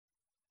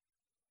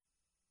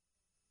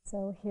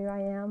So here I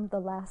am,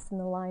 the last in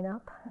the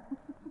lineup.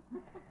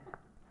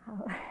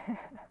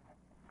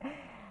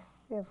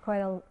 We have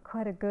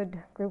quite a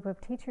good group of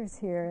teachers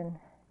here, and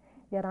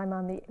yet I'm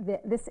on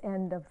this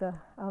end of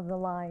the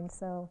line.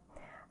 So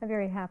I'm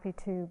very happy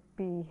to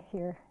be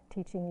here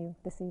teaching you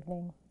this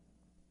evening.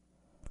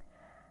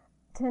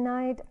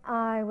 Tonight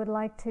I would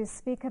like to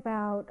speak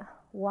about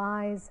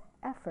wise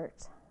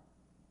effort.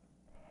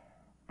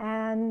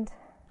 And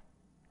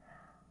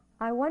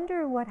I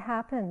wonder what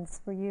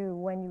happens for you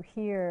when you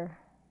hear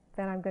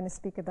that I'm going to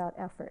speak about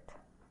effort.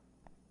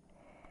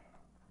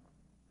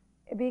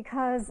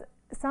 Because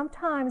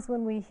sometimes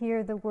when we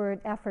hear the word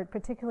effort,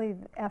 particularly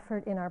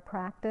effort in our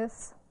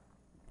practice,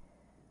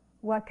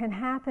 what can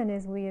happen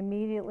is we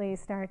immediately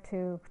start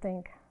to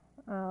think,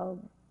 oh,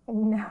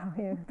 no,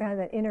 kind of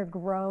that inner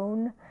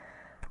groan,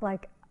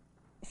 like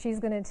she's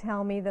going to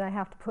tell me that I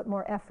have to put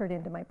more effort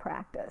into my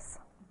practice.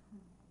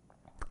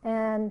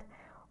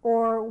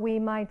 Or we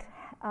might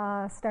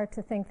start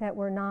to think that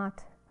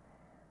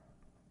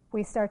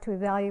we start to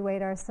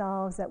evaluate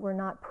ourselves, that we're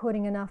not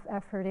putting enough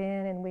effort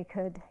in, and we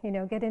could,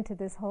 get into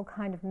this whole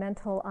kind of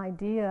mental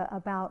idea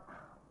about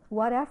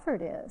what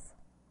effort is.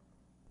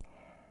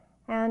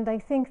 And I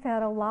think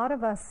that a lot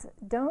of us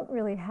don't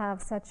really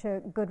have such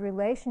a good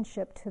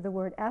relationship to the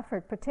word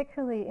effort,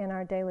 particularly in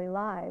our daily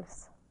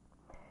lives.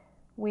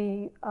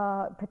 We,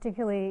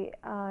 particularly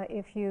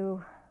if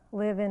you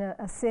live in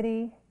a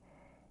city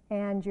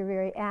and you're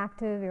very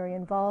active, very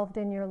involved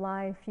in your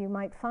life, you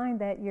might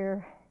find that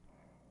you're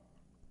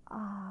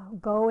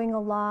going a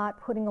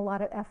lot, putting a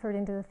lot of effort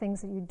into the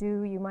things that you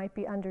do. You might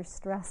be under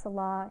stress a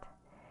lot.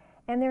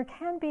 And there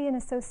can be an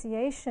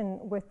association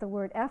with the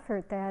word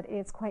effort that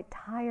it's quite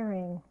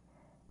tiring,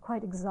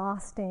 quite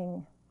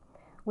exhausting.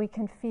 We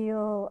can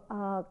feel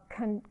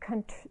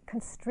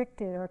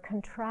constricted or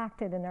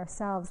contracted in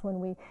ourselves when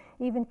we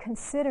even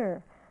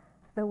consider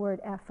the word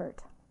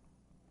effort.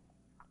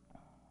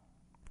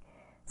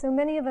 So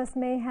many of us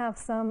may have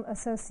some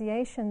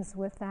associations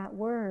with that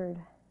word.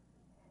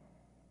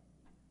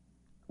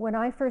 When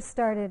I first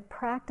started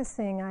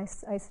practicing,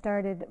 I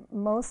started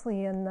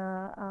mostly in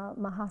the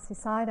Mahasi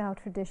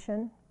Sayadaw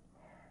tradition,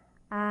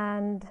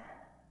 and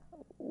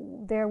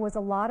there was a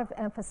lot of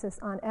emphasis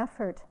on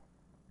effort.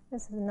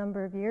 This is a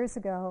number of years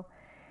ago,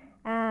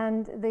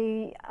 and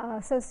the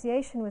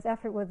association with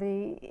effort, with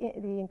the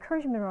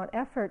encouragement around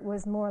effort,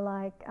 was more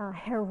like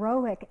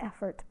heroic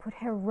effort, to put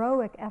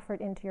heroic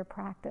effort into your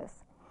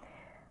practice.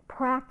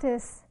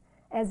 Practice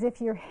as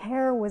if your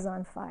hair was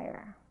on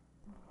fire.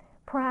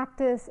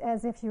 Practice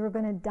as if you were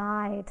going to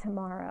die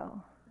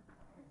tomorrow.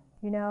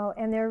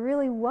 And there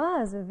really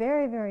was a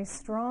very, very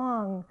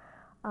strong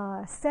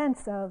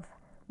sense of,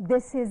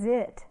 this is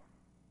it.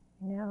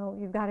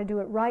 You've got to do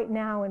it right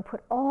now and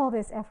put all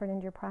this effort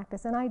into your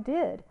practice. And I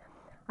did.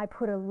 I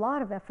put a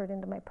lot of effort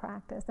into my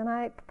practice, and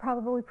I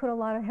probably put a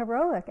lot of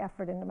heroic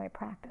effort into my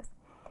practice.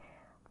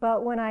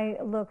 But when I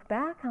look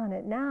back on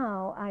it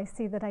now, I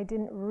see that I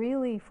didn't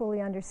really fully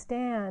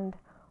understand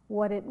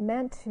what it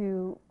meant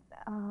to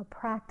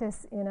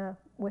practice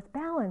with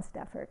balanced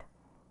effort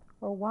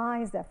or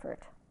wise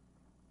effort.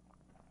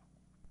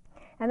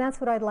 And that's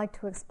what I'd like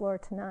to explore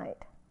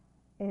tonight,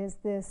 is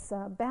this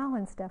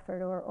balanced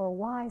effort or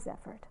wise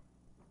effort.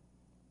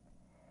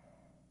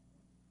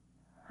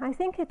 I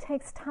think it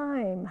takes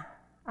time.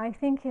 I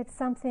think it's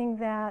something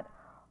that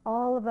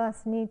all of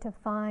us need to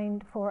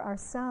find for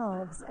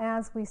ourselves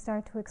as we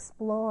start to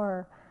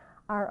explore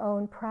our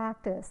own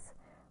practice.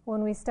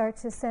 When we start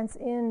to sense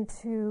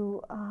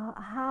into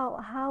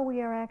how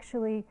we are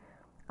actually,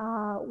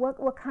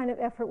 what kind of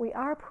effort we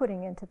are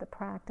putting into the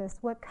practice,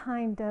 what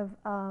kind of,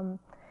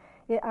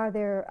 are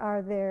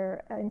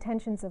there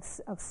intentions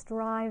of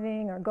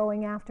striving or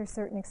going after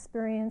certain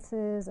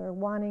experiences or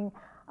wanting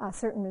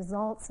certain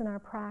results in our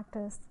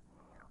practice?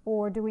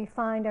 Or do we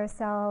find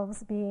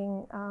ourselves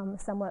being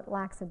somewhat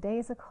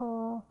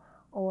lackadaisical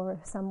or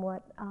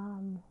somewhat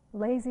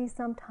lazy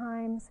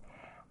sometimes?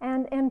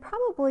 And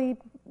probably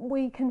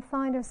we can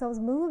find ourselves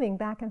moving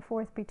back and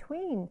forth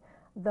between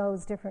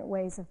those different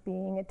ways of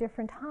being at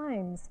different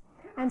times.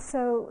 And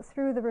so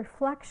through the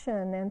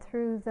reflection and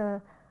through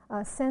the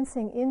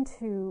sensing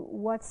into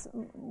what's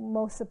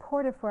most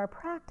supportive for our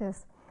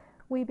practice,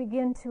 we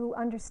begin to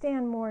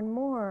understand more and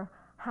more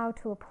how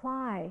to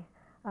apply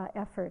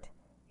effort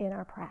in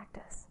our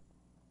practice.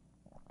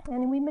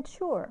 And we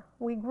mature,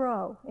 we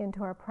grow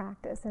into our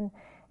practice.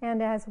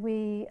 And as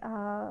we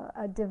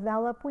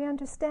develop, we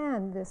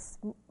understand this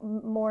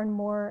more and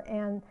more,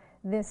 and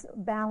this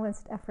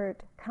balanced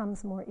effort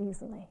comes more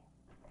easily.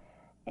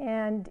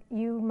 And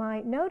you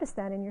might notice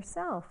that in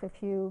yourself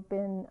if you've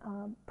been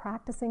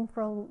practicing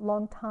for a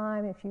long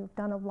time, if you've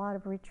done a lot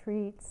of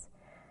retreats.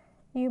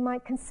 You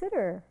might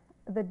consider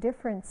the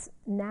difference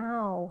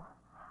now,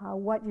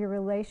 what your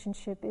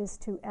relationship is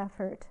to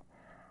effort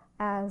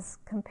as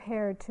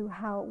compared to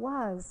how it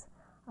was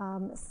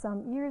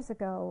some years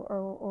ago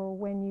or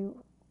when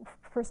you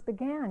first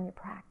began your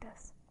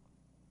practice.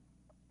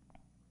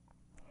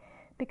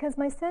 Because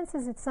my sense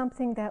is it's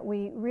something that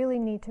we really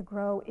need to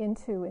grow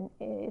into, and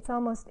it's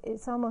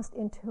almost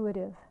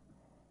intuitive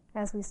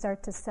as we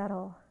start to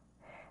settle.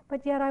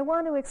 But yet I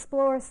want to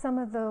explore some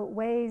of the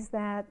ways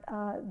that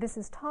this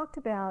is talked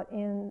about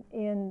in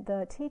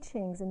the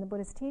teachings, in the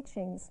Buddhist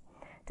teachings,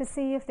 to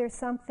see if there's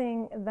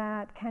something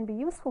that can be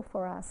useful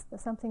for us,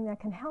 something that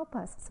can help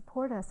us,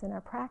 support us in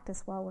our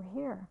practice while we're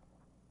here.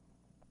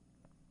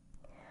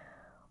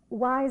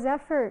 Wise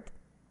effort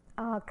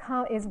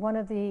is one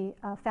of the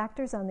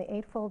factors on the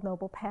Eightfold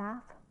Noble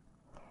Path.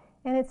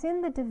 And it's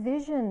in the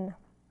division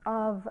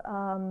of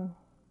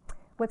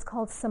what's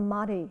called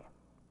samadhi,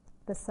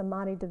 the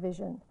samadhi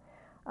division.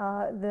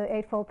 The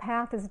Eightfold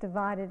Path is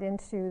divided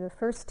into the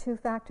first two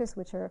factors,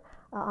 which are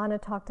Anna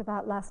talked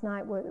about last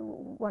night,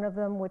 one of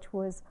them which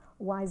was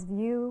wise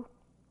view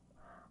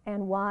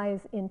and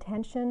wise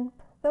intention.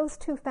 Those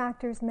two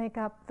factors make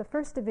up the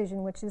first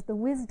division, which is the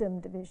wisdom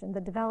division, the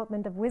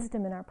development of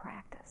wisdom in our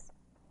practice.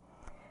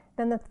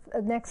 Then the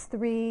next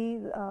three,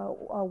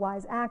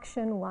 wise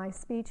action, wise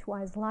speech,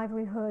 wise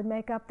livelihood,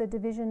 make up the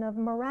division of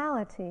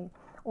morality,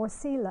 or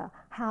sila,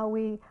 how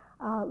we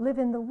live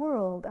in the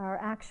world, our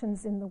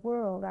actions in the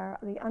world,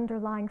 the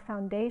underlying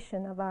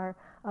foundation of our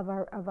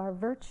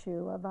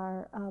virtue, of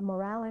our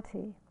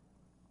morality.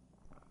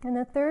 And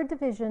the third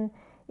division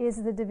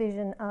is the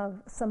division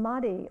of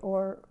samadhi,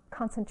 or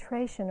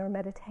concentration or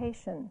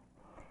meditation.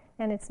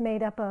 And it's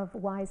made up of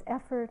wise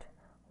effort,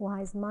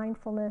 wise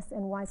mindfulness,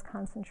 and wise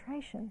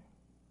concentration.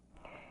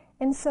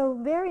 And so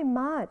very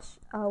much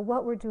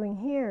what we're doing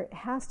here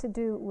has to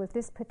do with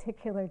this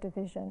particular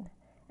division,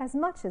 as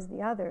much as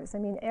the others. I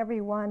mean,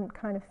 every one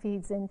kind of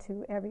feeds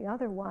into every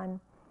other one,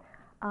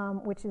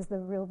 which is the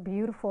real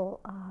beautiful,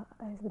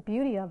 the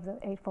beauty of the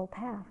Eightfold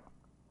Path.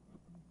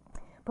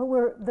 But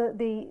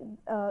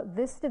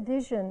this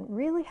division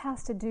really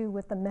has to do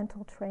with the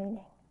mental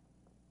training,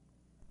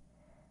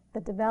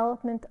 the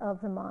development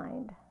of the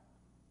mind,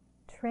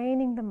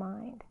 training the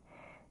mind.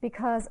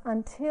 Because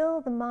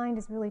until the mind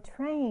is really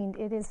trained,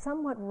 it is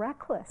somewhat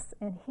reckless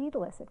and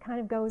heedless. It kind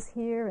of goes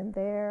here and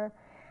there.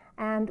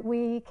 And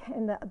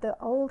the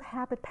old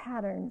habit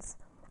patterns,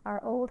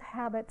 our old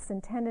habits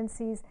and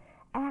tendencies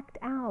act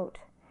out.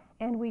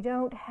 And we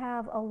don't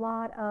have a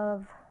lot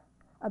of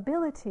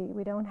ability,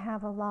 we don't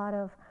have a lot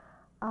of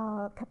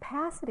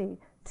capacity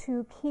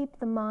to keep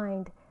the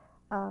mind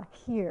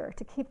here,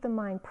 to keep the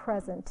mind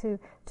present,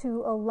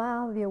 to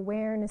allow the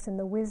awareness and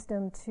the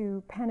wisdom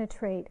to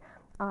penetrate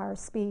our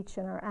speech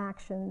and our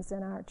actions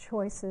and our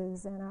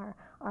choices and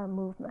our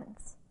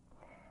movements.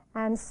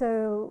 And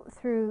so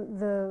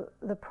through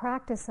the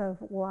practice of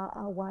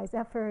wise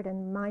effort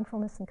and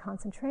mindfulness and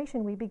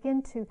concentration, we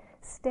begin to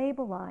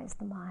stabilize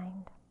the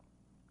mind.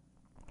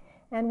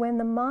 And when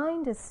the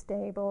mind is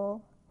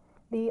stable,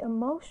 the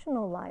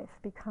emotional life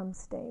becomes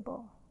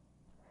stable.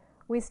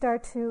 We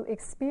start to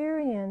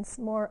experience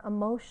more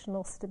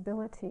emotional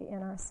stability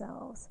in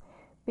ourselves.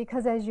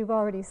 Because as you've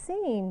already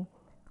seen,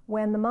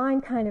 when the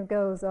mind kind of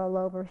goes all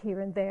over here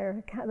and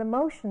there, the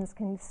emotions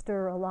can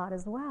stir a lot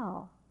as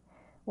well.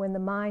 When the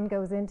mind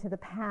goes into the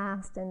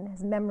past and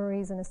has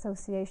memories and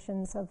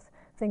associations of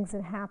things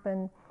that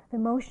happen, the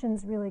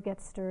emotions really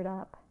get stirred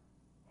up.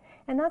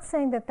 And not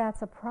saying that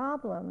that's a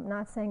problem,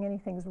 not saying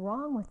anything's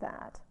wrong with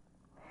that,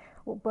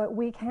 but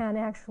we can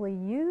actually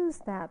use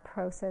that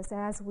process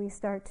as we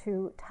start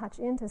to touch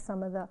into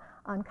some of the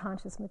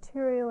unconscious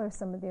material or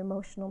some of the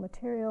emotional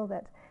material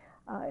that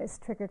is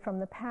triggered from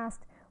the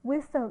past.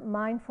 With the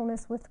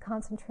mindfulness, with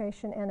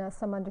concentration, and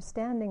some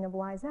understanding of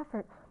wise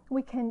effort,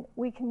 we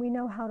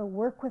know how to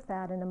work with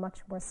that in a much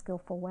more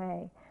skillful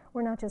way.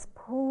 We're not just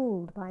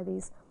pulled by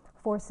these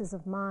forces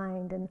of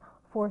mind and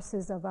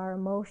forces of our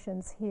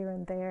emotions here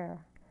and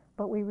there,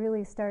 but we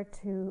really start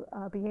to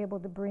be able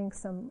to bring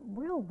some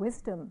real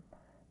wisdom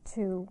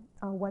to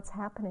what's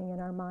happening in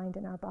our mind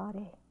and our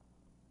body.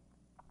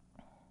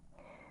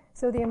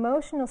 So the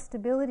emotional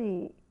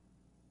stability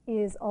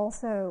is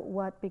also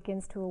what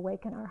begins to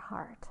awaken our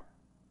heart,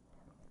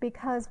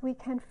 because we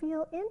can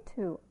feel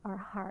into our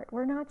heart.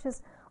 We're not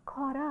just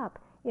caught up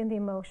in the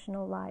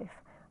emotional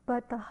life,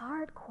 but the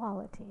heart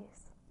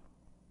qualities,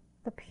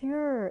 the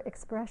pure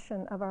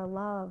expression of our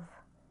love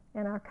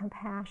and our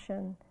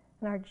compassion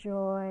and our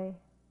joy,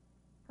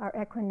 our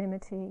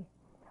equanimity.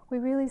 We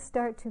really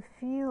start to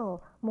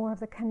feel more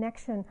of the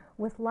connection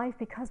with life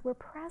because we're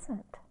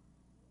present,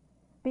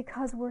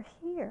 because we're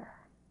here.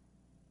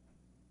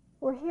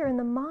 We're here, and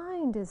the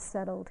mind is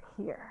settled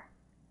here.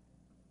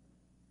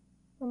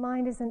 The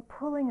mind isn't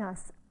pulling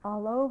us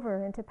all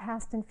over into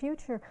past and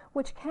future,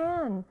 which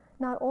can,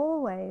 not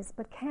always,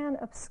 but can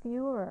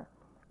obscure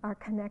our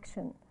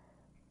connection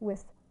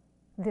with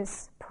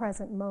this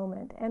present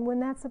moment. And when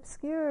that's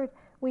obscured,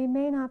 we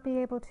may not be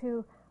able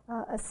to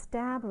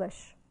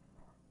establish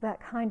that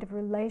kind of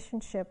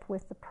relationship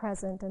with the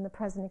present and the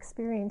present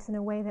experience in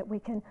a way that we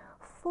can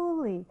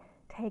fully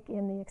take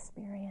in the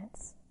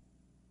experience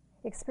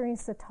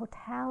the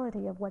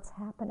totality of what's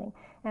happening,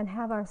 and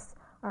have our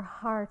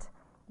heart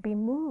be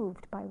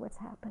moved by what's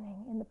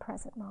happening in the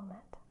present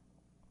moment.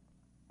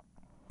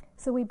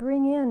 So we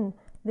bring in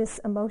this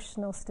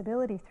emotional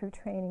stability through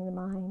training the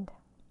mind.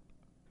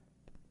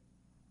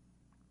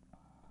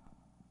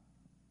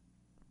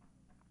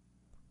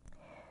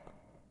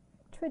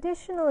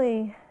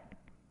 Traditionally,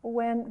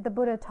 when the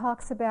Buddha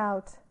talks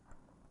about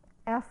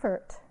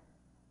effort,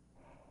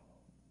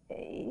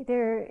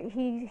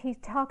 he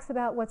talks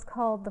about what's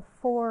called the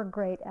 4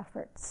 great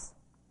efforts.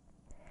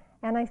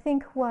 And I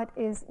think what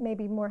is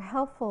maybe more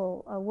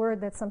helpful, a word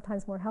that's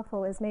sometimes more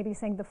helpful, is maybe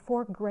saying the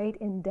 4 great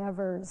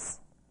endeavors.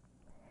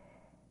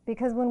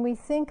 Because when we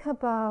think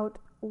about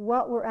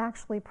what we're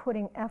actually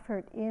putting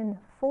effort in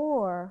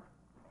for,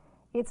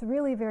 it's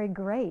really very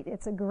great.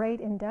 It's a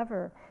great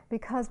endeavor.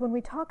 Because when we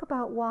talk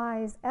about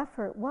wise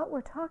effort, what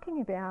we're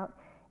talking about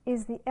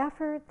is the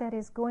effort that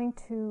is going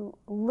to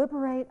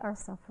liberate our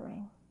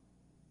suffering.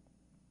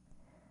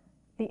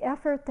 The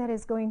effort that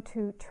is going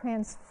to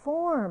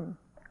transform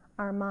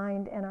our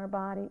mind and our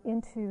body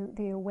into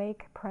the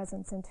awake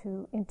presence,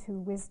 into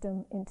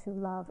wisdom, into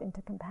love,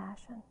 into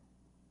compassion.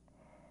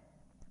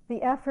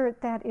 The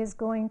effort that is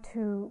going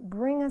to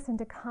bring us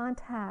into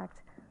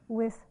contact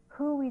with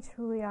who we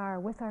truly are,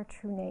 with our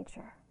true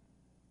nature.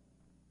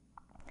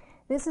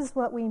 This is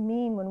what we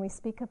mean when we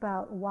speak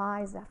about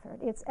wise effort.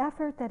 It's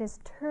effort that is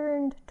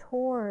turned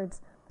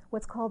towards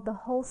what's called the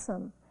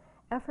wholesome.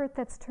 Effort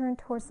that's turned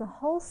towards the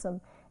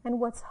wholesome. And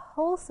what's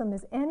wholesome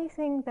is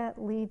anything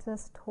that leads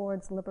us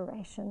towards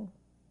liberation.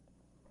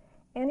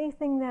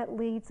 Anything that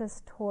leads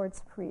us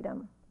towards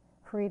freedom.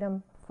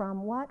 Freedom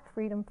from what?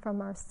 Freedom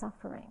from our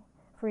suffering.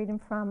 Freedom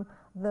from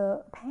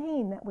the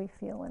pain that we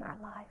feel in our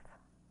life.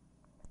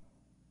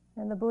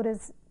 And the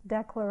Buddha's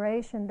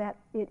declaration that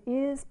it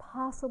is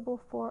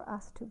possible for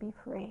us to be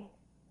free.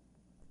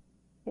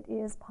 It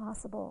is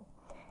possible.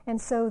 And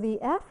so the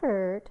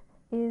effort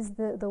is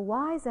the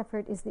wise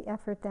effort is the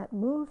effort that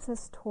moves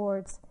us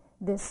towards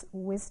this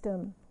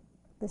wisdom,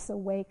 this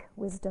awake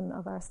wisdom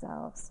of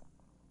ourselves.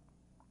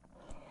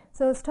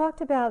 So it's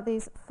talked about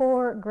these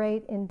 4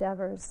 great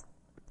endeavors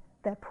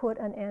that put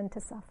an end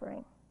to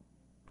suffering.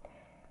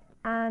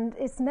 And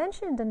it's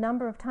mentioned a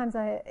number of times.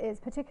 It's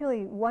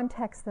particularly one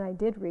text that I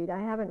did read. I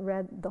haven't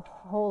read the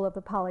whole of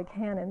the Pali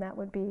Canon. That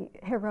would be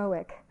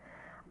heroic.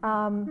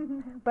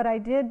 But I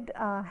did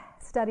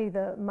study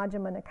the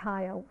Majjhima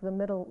Nikaya, the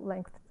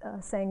middle-length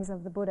sayings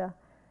of the Buddha,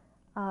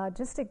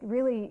 just to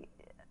really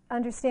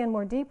understand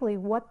more deeply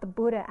what the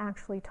Buddha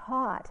actually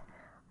taught,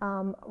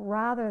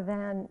 rather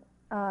than,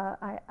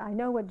 I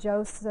know what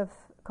Joseph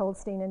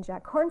Goldstein and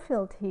Jack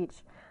Kornfield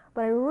teach,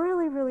 but I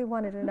really, really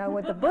wanted to know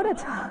what the Buddha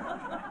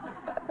taught.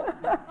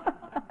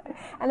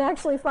 And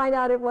actually find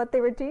out if what they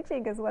were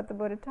teaching is what the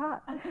Buddha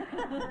taught.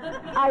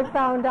 I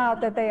found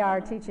out that they are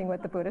teaching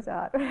what the Buddha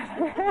taught.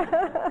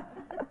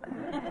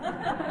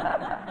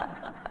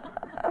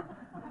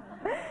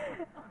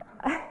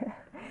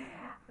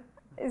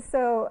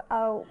 So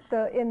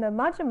in the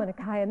Majjhima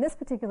Nikaya, in this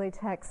particular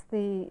text,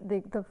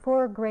 the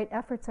 4 great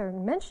efforts are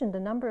mentioned a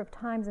number of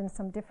times in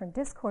some different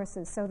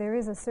discourses, so there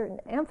is a certain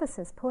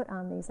emphasis put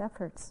on these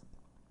efforts.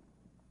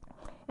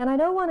 And I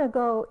don't want to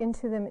go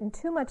into them in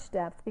too much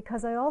depth,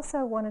 because I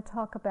also want to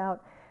talk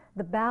about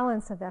the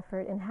balance of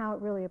effort and how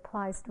it really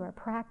applies to our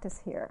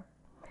practice here.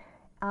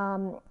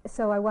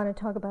 So I want to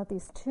talk about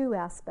these 2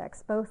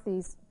 aspects, both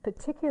these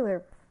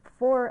particular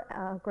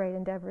 4 great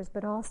endeavors,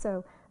 but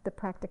also the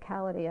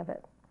practicality of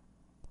it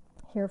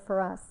here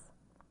for us.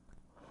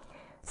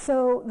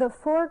 So the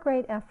 4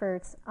 great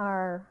efforts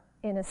are,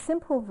 in a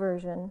simple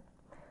version,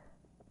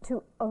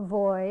 to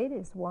avoid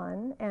is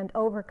 1, and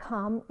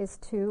overcome is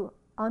 2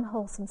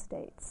 unwholesome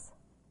states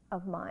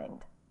of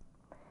mind.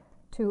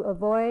 To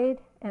avoid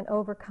and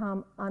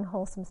overcome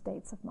unwholesome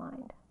states of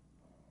mind.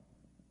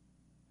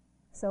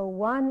 So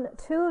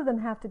 2 of them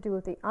have to do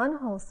with the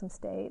unwholesome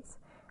states,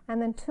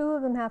 and then 2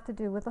 of them have to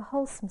do with the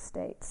wholesome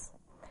states.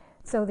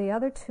 So the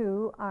other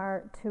 2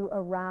 are to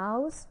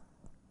arouse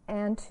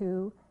and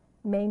to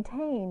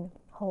maintain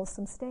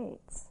wholesome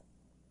states.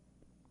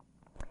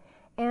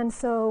 And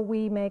so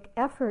we make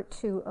effort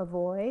to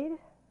avoid,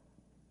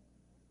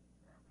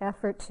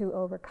 effort to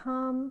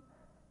overcome,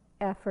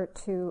 effort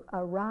to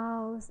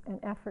arouse, and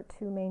effort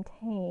to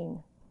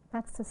maintain.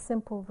 That's the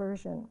simple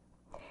version.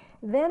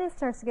 Then it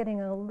starts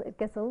it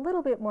gets a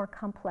little bit more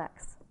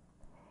complex.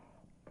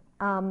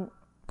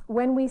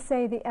 When we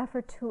say the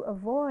effort to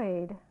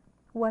avoid,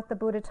 what the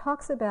Buddha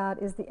talks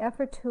about is the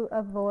effort to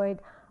avoid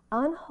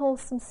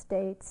unwholesome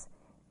states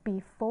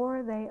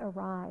before they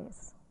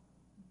arise.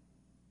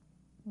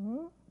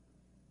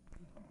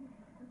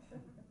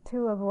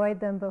 To avoid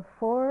them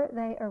before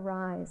they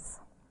arise.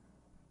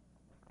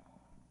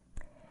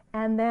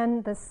 And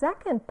then the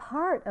second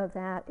part of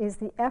that is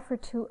the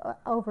effort to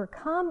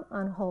overcome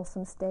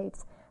unwholesome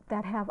states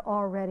that have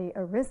already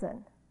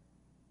arisen.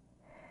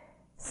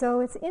 So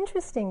it's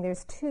interesting,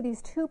 there's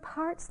these two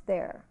parts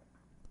there.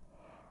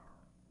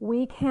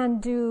 We can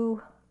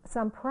do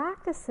some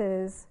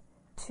practices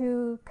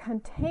to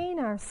contain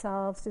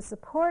ourselves, to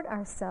support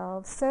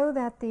ourselves, so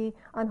that the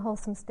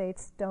unwholesome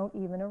states don't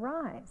even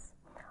arise,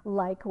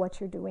 like what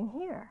you're doing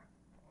here.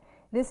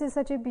 This is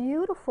such a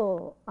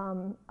beautiful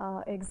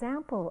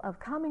example of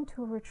coming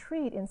to a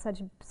retreat in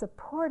such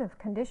supportive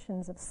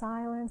conditions of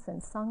silence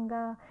and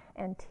sangha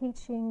and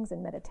teachings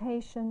and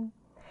meditation.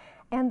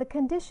 And the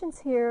conditions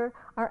here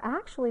are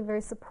actually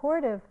very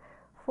supportive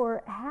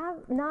for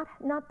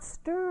not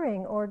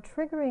stirring or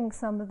triggering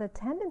some of the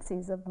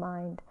tendencies of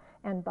mind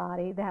and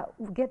body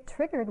that get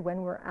triggered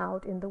when we're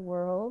out in the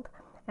world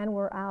and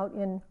we're out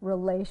in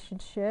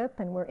relationship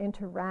and we're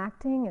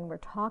interacting and we're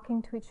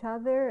talking to each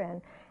other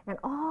and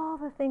all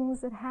the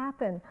things that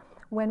happen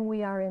when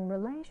we are in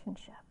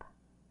relationship.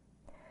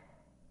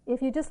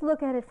 If you just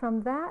look at it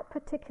from that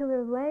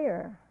particular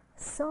layer,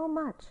 so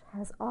much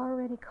has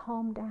already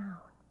calmed down.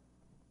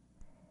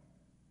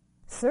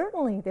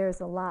 Certainly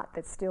there's a lot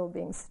that's still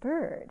being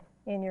stirred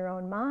in your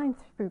own mind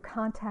through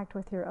contact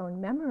with your own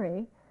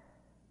memory,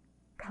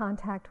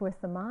 contact with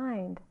the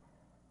mind,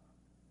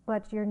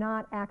 but you're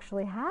not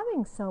actually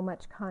having so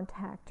much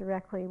contact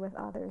directly with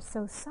others.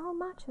 So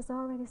much has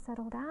already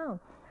settled down.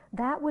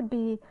 That would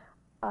be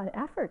an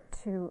effort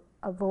to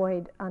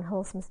avoid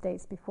unwholesome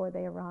states before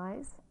they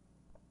arise.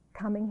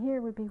 Coming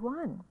here would be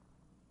one.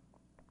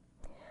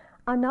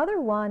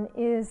 Another one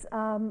is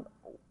a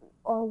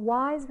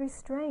wise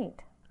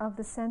restraint of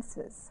the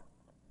senses,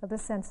 of the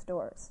sense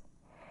doors.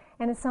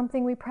 And it's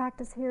something we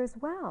practice here as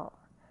well.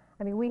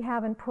 I mean, we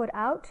haven't put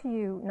out to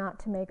you not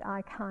to make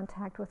eye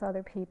contact with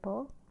other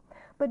people,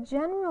 but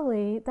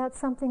generally that's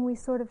something we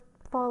sort of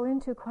fall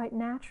into quite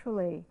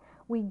naturally.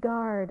 We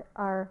guard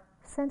our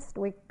sense,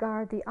 we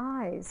guard the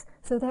eyes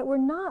so that we're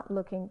not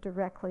looking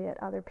directly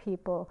at other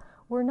people.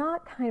 We're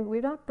not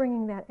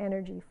bringing that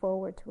energy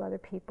forward to other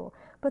people,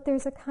 but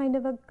there's a kind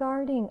of a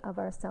guarding of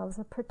ourselves,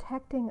 a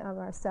protecting of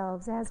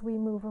ourselves as we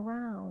move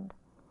around.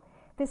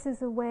 This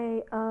is a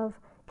way of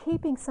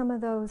keeping some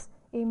of those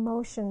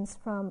emotions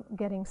from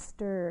getting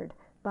stirred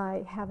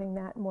by having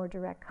that more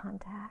direct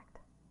contact.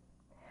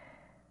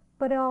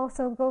 But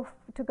also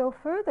to go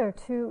further,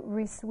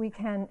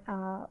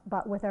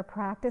 but with our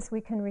practice,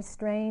 we can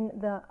restrain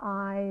the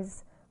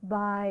eyes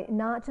by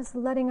not just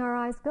letting our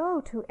eyes go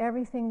to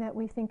everything that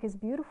we think is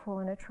beautiful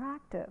and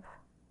attractive,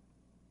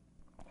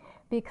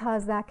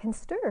 because that can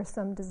stir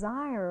some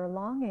desire or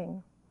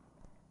longing.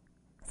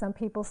 Some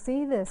people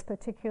see this,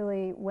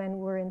 particularly when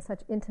we're in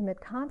such intimate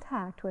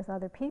contact with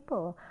other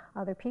people.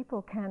 Other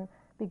people can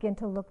begin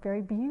to look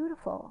very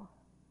beautiful,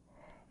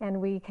 and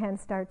we can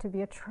start to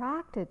be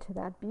attracted to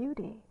that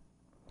beauty.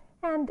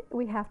 And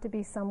we have to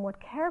be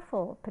somewhat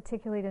careful,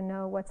 particularly to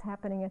know what's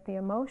happening at the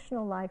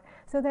emotional life,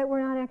 so that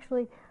we're not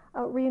actually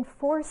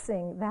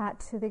reinforcing that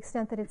to the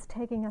extent that it's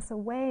taking us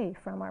away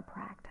from our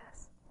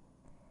practice.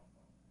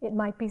 It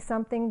might be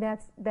something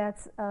that's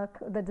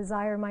the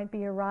desire might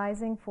be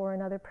arising for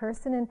another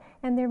person,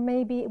 and there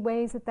may be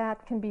ways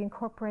that can be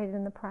incorporated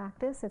in the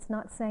practice. It's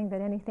not saying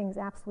that anything's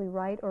absolutely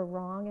right or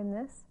wrong in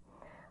this,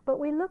 but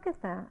we look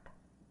at that.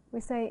 We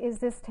say, is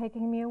this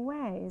taking me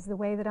away? Is the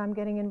way that I'm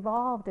getting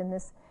involved in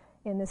this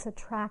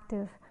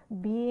attractive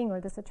being or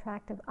this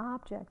attractive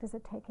object, is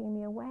it taking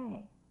me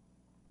away?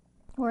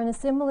 Or in a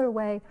similar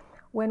way,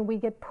 when we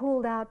get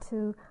pulled out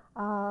to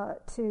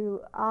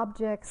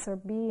objects or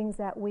beings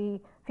that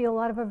we feel a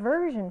lot of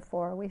aversion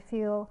for, we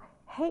feel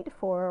hate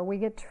for, or we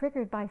get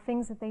triggered by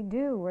things that they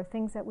do or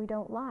things that we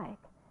don't like,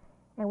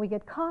 and we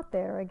get caught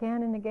there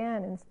again and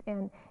again,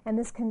 and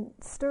this can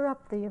stir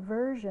up the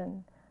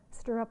aversion,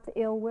 stir up the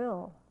ill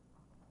will.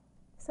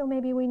 So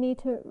maybe we need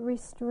to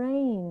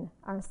restrain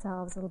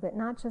ourselves a little bit,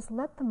 not just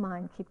let the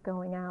mind keep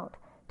going out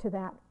to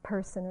that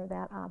person or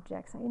that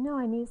object. Say, no,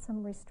 I need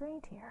some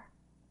restraint here.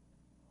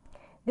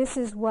 This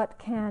is what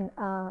can,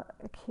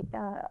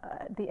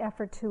 the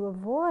effort to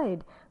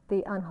avoid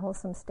the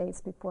unwholesome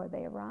states before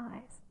they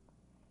arise.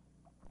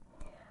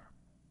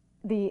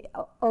 The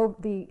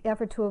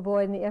effort to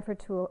avoid and the effort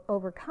to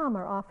overcome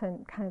are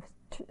often kind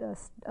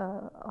of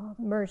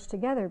merged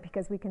together,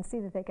 because we can see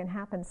that they can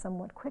happen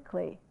somewhat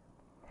quickly.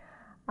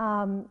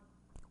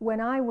 When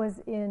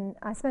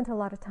I spent a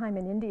lot of time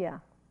in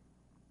India,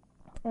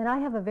 and I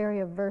have a very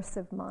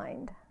aversive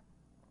mind.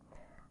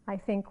 I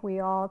think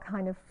we all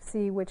kind of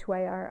see which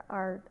way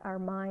our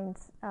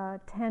minds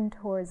tend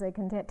towards. They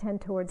can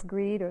tend towards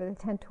greed, or they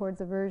tend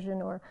towards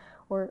aversion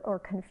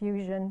or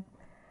confusion.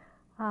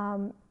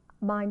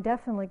 Mine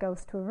definitely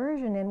goes to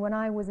aversion. And when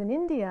I was in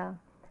India,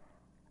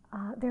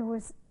 there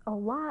was a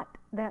lot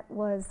that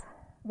was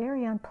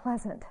very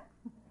unpleasant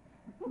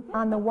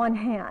on the one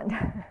hand.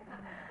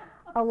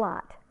 A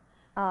lot.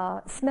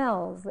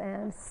 Smells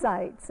and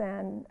sights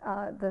and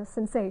the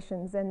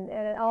sensations and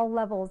at all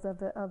levels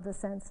of the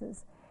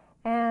senses.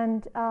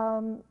 And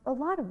a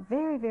lot of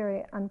very,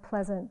 very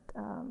unpleasant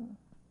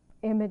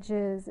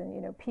images,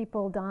 and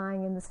people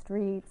dying in the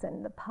streets,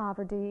 and the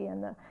poverty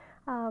and the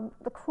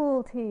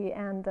cruelty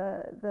and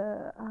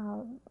the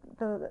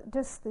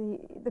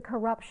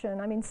corruption.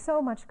 I mean,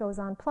 so much goes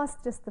on, plus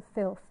just the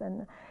filth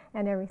and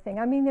everything.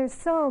 I mean, there's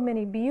so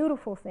many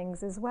beautiful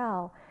things as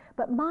well.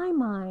 But my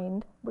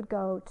mind would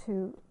go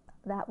to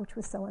that which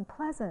was so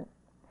unpleasant.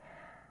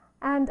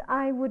 And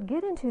I would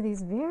get into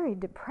these very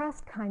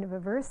depressed kind of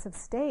aversive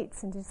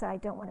states and just say, I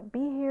don't want to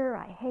be here,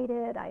 I hate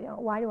it,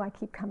 why do I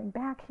keep coming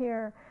back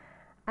here?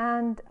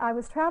 And I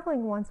was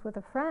traveling once with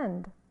a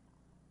friend,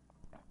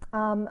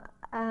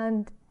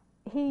 and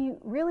he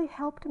really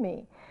helped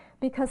me,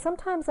 because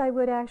sometimes I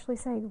would actually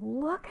say,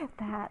 look at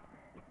that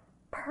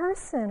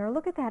person, or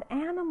look at that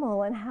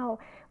animal, and how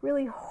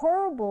really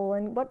horrible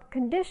and what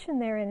condition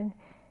they're in.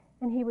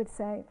 And he would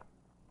say,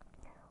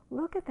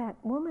 look at that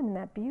woman in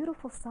that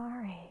beautiful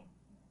sari,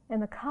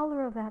 and the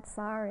color of that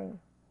sari.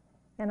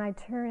 And I'd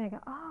turn and I go,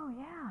 oh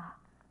yeah.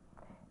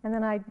 And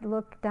then I'd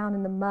look down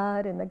in the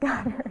mud in the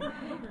gutter.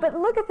 But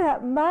look at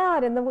that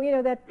mud, and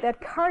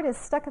that cart is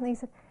stuck in. He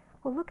said,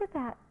 well, look at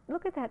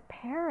that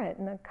parrot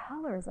and the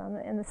colors on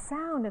and the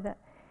sound of that.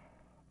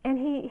 And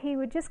he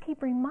would just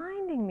keep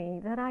reminding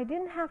me that I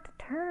didn't have to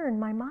turn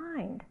my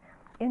mind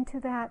into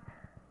that,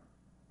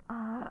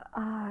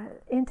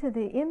 into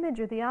the image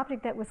or the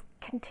object that was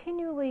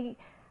continually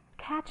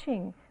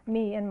catching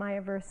me in my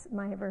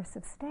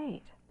aversive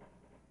state.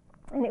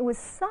 And it was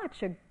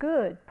such a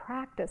good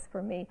practice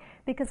for me,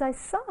 because I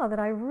saw that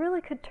I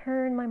really could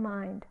turn my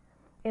mind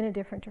in a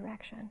different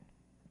direction.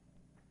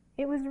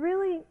 It was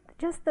really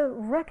just the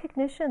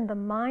recognition, the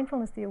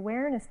mindfulness, the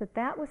awareness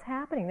that was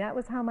happening. That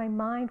was how my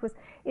mind was.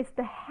 It's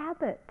the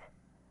habit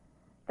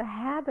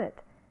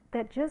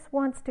that just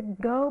wants to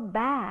go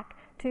back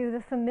to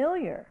the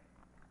familiar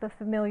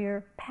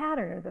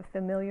pattern, or the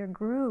familiar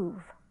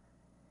groove.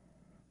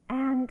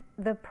 And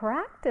the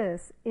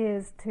practice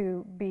is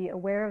to be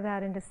aware of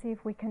that and to see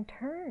if we can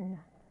turn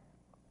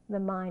the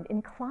mind,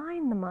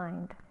 incline the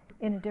mind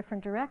in a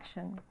different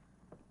direction.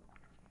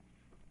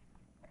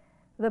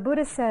 The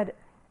Buddha said,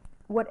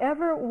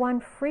 whatever one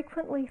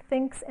frequently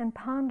thinks and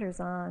ponders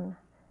on,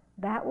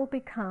 that will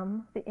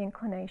become the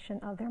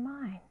inclination of their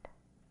mind.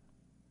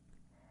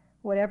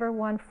 Whatever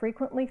one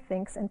frequently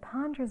thinks and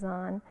ponders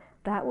on,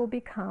 that will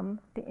become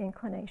the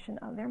inclination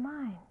of their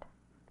mind.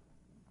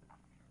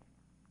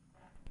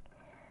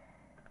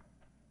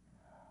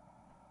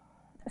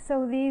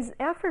 So these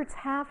efforts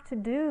have to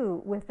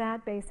do with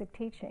that basic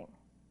teaching.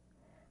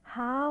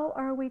 How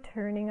are we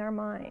turning our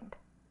mind?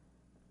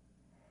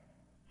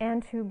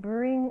 And to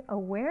bring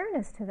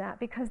awareness to that,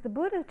 because the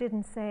Buddha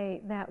didn't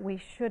say that we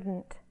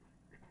shouldn't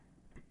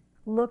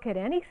look at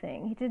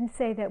anything. He didn't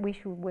say that we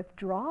should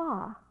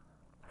withdraw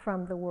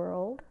from the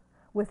world,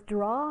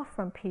 withdraw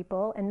from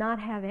people, and not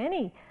have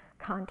any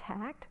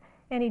contact.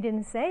 And he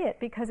didn't say it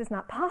because it's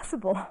not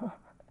possible.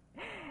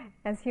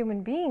 As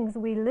human beings,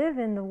 we live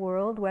in the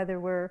world, whether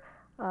we're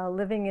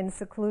living in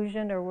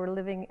seclusion or we're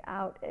living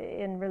out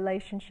in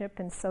relationship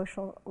and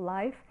social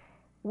life.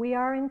 We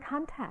are in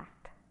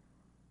contact.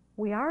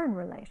 We are in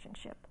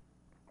relationship.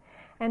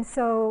 And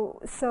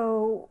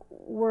so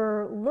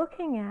we're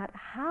looking at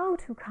how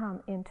to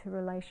come into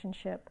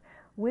relationship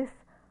with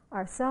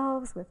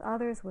ourselves, with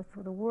others, with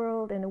the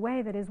world, in a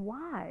way that is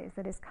wise,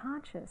 that is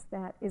conscious,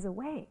 that is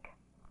awake.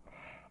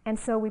 And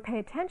so we pay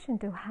attention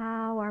to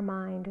how our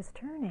mind is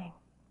turning.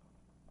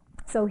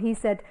 So he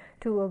said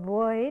to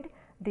avoid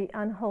the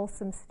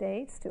unwholesome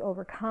states, to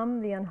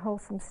overcome the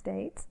unwholesome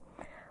states,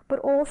 but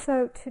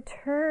also to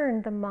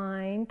turn the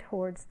mind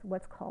towards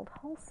what's called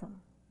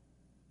wholesome,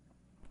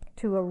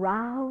 to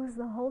arouse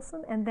the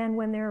wholesome, and then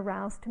when they're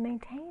aroused, to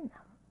maintain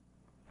them.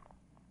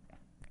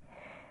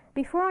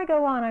 Before I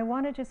go on, I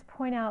want to just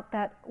point out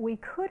that we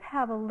could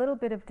have a little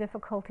bit of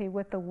difficulty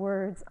with the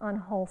words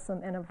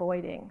unwholesome and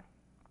avoiding.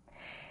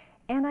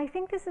 And I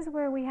think this is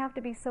where we have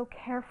to be so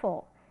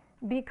careful,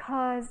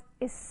 because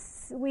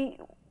as we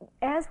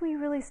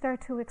really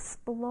start to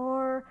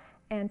explore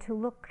and to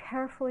look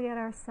carefully at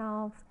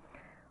ourselves,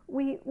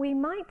 we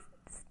might,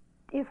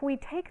 if we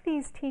take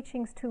these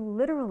teachings too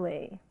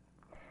literally,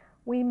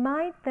 we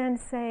might then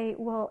say,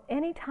 well,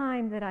 any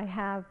time that I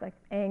have like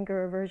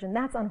anger, aversion,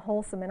 that's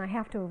unwholesome and I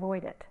have to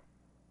avoid it,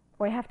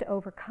 or I have to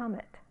overcome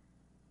it.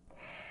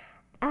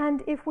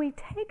 And if we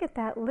take it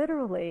that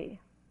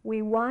literally,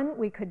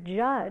 we could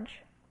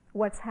judge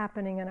what's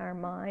happening in our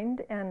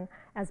mind and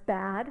as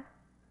bad.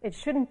 It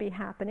shouldn't be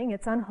happening.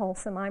 It's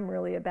unwholesome. I'm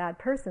really a bad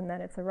person that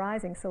it's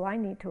arising, so I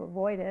need to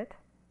avoid it.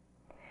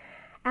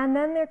 And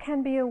then there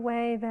can be a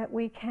way that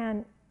we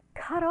can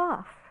cut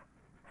off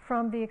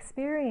from the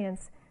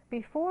experience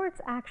before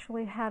it's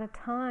actually had a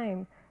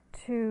time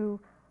to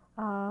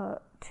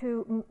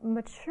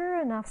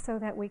mature enough so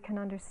that we can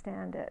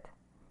understand it,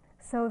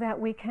 so that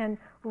we can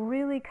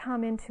really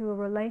come into a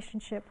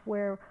relationship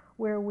where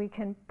we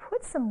can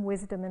put some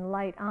wisdom and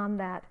light on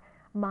that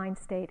mind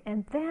state,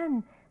 and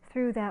then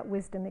through that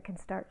wisdom it can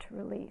start to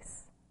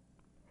release.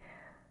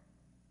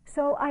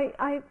 So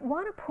I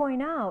want to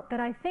point out that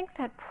I think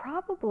that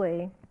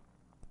probably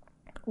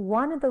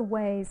one of the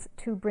ways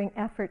to bring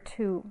effort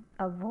to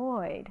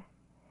avoid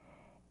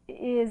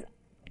is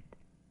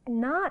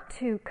not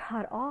to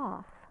cut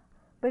off,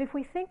 but if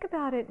we think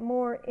about it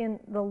more in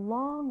the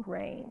long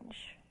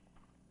range,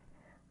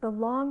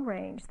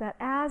 that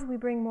as we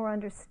bring more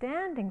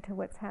understanding to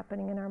what's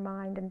happening in our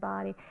mind and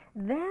body,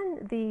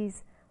 then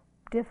these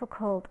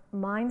difficult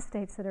mind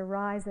states that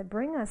arise that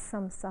bring us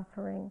some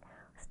suffering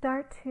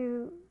start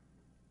to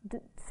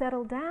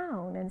settle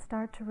down and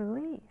start to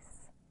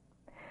release.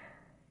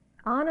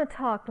 Anna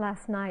talked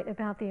last night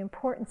about the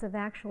importance of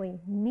actually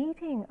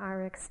meeting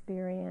our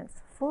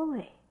experience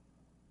fully,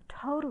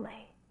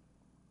 totally,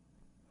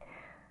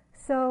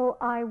 So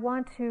I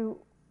want to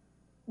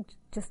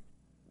just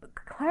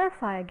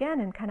clarify again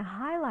and kind of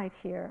highlight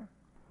here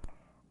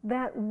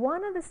that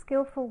one of the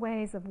skillful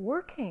ways of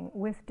working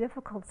with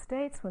difficult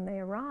states when they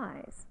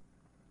arise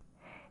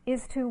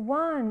is to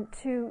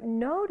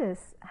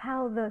notice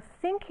how the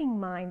thinking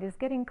mind is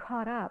getting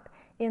caught up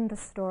in the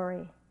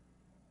story.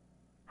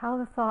 How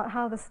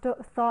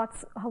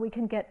we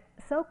can get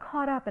so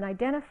caught up and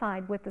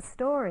identified with the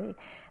story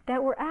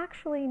that we're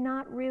actually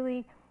not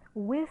really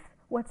with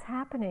what's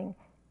happening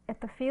at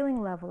the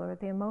feeling level or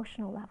at the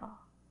emotional level.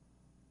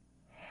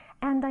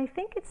 And I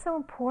think it's so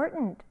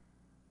important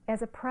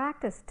as a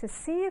practice to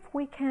see if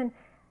we can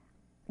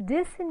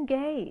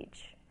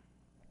disengage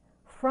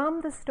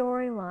from the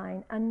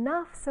storyline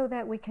enough so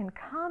that we can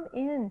come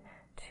in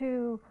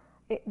to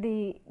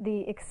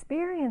the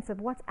experience of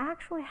what's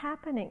actually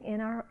happening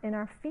in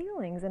our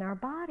feelings, in our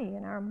body,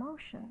 in our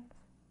emotions.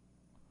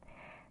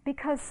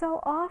 Because so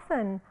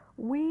often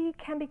we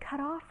can be cut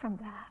off from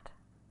that.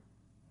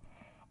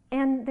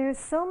 And there's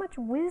so much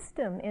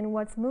wisdom in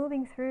what's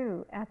moving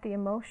through at the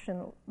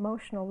emotional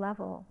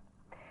level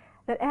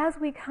that as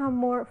we come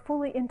more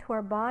fully into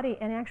our body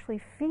and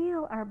actually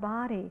feel our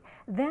body,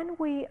 then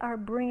we are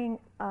bringing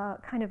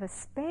kind of a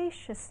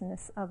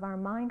spaciousness of our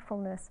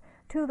mindfulness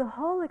to the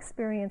whole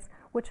experience,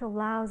 which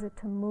allows it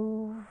to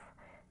move,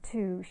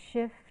 to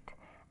shift,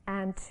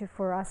 and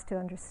for us to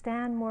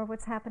understand more of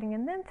what's happening.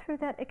 And then through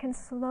that, it can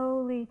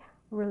slowly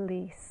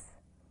release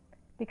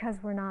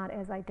because we're not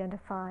as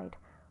identified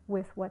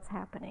with what's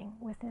happening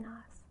within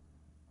us.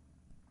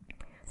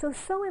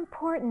 So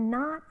important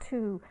not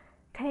to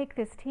take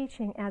this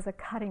teaching as a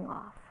cutting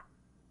off,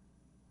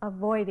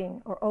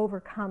 avoiding or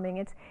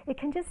overcoming.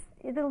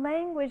 The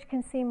language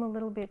can seem a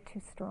little bit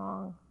too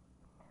strong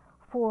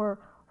for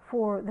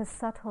the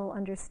subtle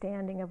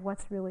understanding of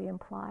what's really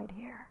implied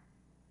here.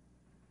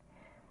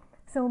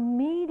 So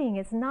meeting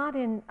is not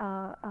in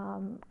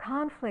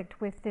conflict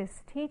with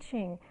this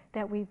teaching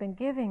that we've been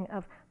giving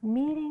of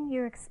meeting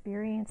your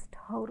experience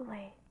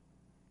totally.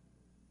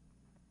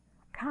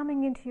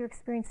 Coming into your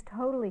experience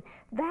totally,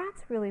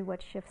 that's really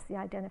what shifts the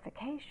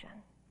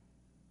identification.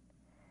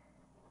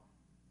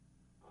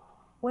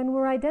 When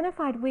we're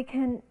identified, we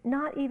can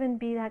not even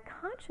be that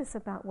conscious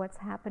about what's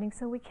happening,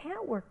 so we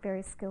can't work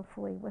very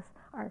skillfully with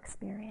our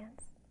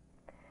experience.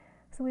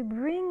 So we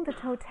bring the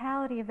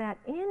totality of that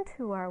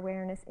into our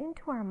awareness,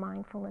 into our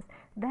mindfulness.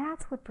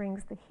 That's what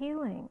brings the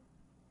healing.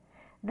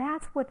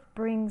 That's what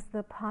brings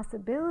the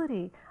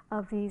possibility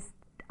of these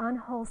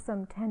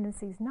unwholesome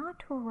tendencies not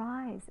to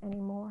arise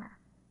anymore.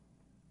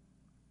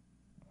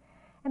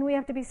 And we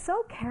have to be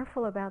so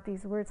careful about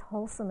these words,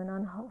 wholesome and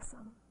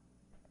unwholesome,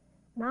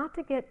 not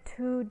to get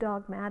too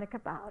dogmatic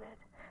about it,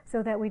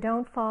 so that we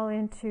don't fall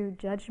into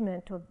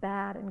judgment of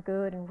bad and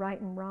good and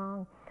right and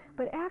wrong.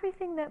 But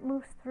everything that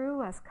moves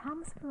through us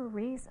comes for a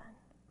reason.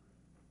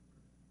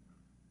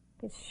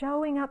 It's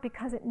showing up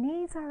because it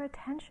needs our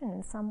attention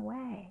in some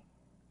way,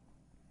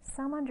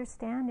 some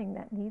understanding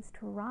that needs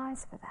to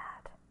arise for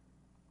that.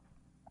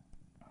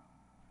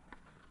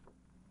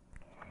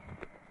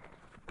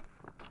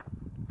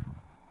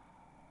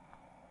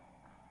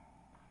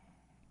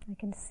 I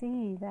can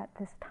see that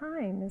this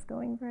time is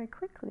going very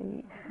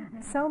quickly.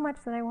 So much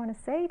that I want to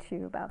say to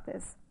you about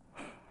this.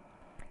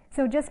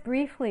 So just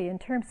briefly, in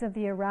terms of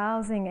the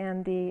arousing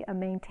and the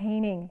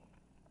maintaining,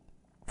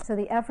 so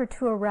the effort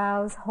to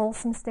arouse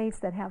wholesome states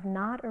that have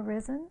not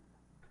arisen,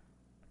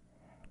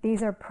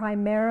 these are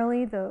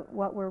primarily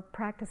what we're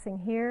practicing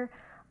here.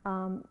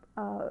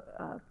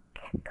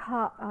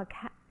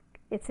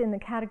 It's in the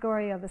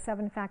category of the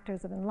 7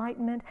 factors of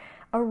enlightenment,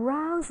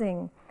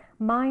 arousing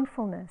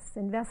mindfulness,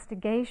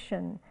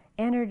 investigation,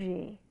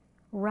 energy,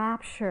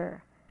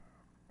 rapture,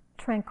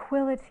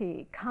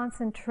 tranquility,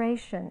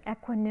 concentration,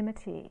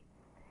 equanimity.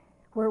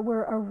 We're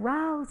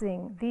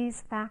arousing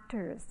these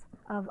factors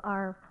of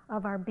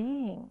our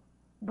being,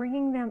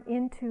 bringing them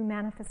into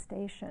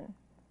manifestation,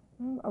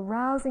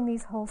 arousing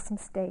these wholesome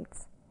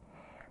states.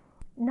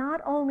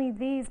 Not only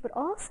these, but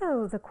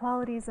also the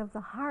qualities of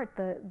the heart,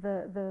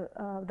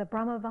 the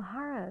Brahma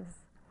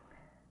Viharas,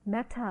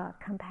 metta,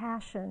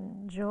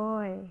 compassion,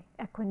 joy,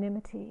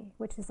 equanimity,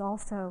 which is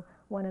also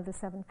one of the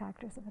 7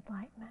 factors of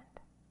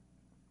enlightenment.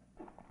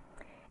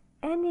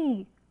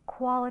 Any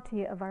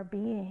quality of our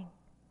being,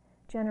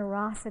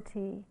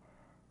 generosity,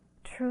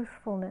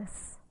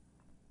 truthfulness,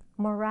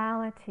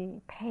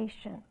 morality,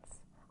 patience,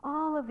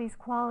 all of these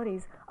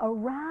qualities,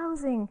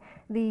 arousing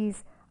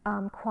these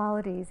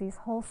qualities, these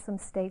wholesome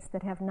states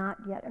that have not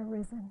yet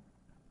arisen.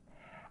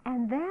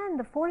 And then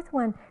the 4th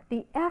one,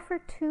 the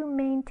effort to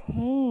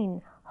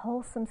maintain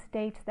wholesome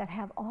states that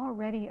have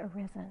already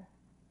arisen.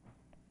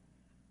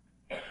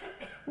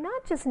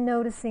 Not just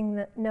noticing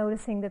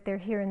that they're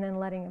here and then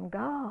letting them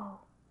go.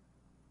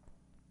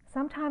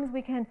 Sometimes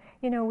we can,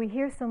 we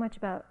hear so much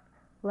about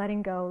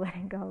letting go,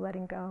 letting go,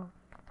 letting go.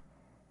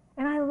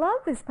 And I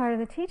love this part of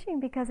the teaching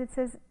because it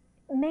says,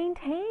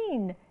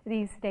 maintain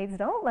these states,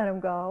 don't let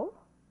them go.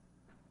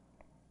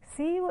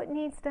 See what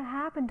needs to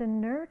happen to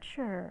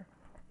nurture,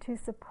 to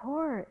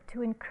support,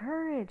 to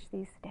encourage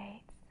these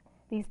states,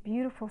 these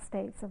beautiful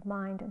states of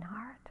mind and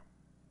heart.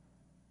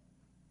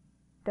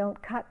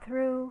 Don't cut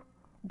through,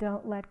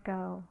 don't let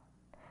go,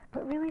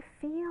 but really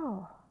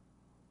feel.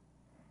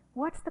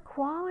 What's the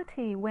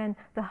quality when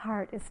the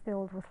heart is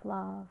filled with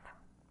love?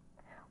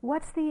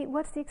 What's the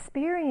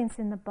experience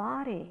in the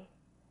body?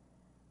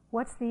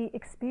 What's the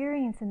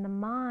experience in the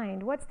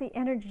mind? What's the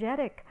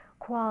energetic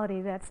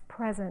quality that's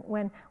present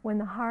when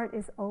the heart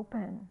is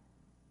open?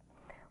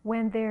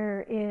 When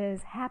there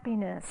is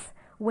happiness,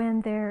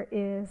 when there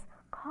is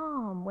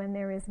calm, when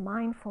there is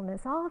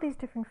mindfulness, all these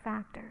different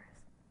factors.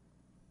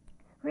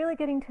 Really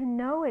getting to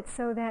know it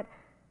so that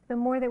the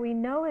more that we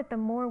know it, the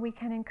more we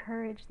can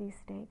encourage these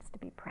states to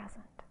be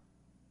present.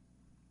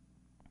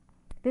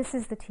 This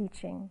is the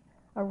teaching.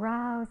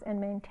 Arouse and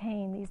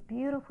maintain these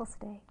beautiful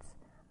states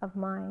of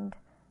mind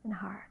and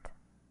heart.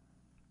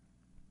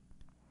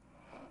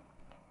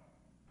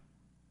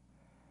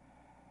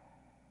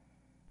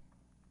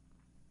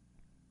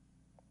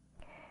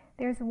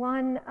 There's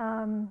one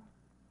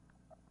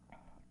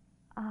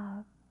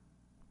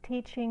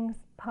teachings,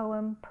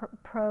 poem,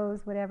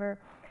 prose, whatever,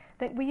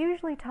 that we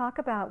usually talk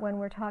about when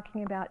we're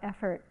talking about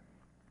effort.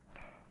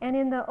 And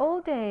in the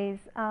old days,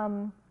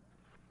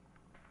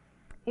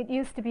 it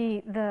used to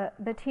be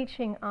the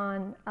teaching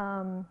on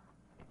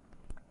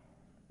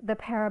the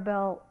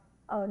parabel.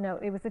 Oh no,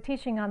 it was the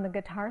teaching on the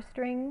guitar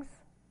strings.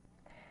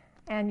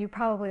 And you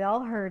probably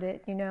all heard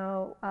it,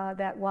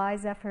 that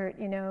wise effort,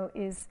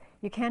 is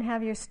you can't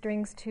have your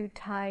strings too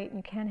tight and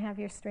you can't have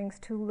your strings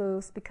too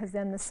loose because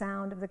then the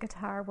sound of the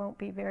guitar won't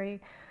be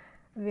very,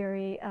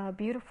 very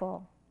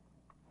beautiful.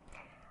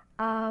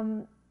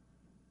 Have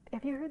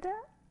you heard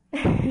that?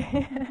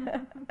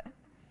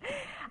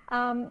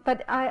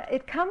 But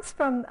it comes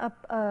from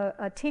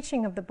a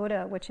teaching of the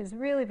Buddha, which is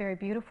really very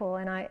beautiful,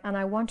 and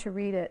I want to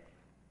read it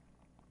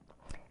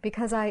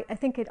because I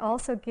think it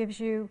also gives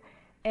you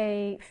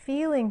a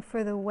feeling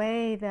for the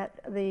way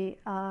that the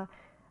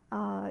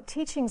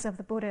teachings of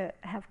the Buddha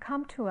have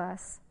come to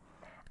us,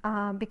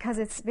 because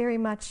it's very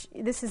much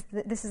this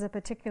is a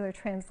particular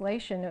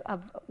translation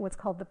of what's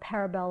called the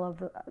parable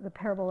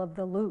of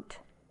the lute.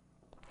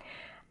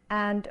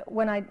 And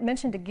when I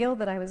mentioned to Gil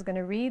that I was going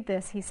to read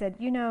this, he said,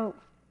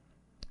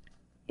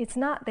 it's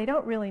not. They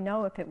don't really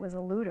know if it was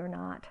a lute or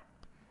not.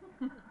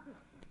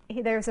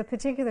 There's a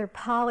particular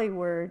Pali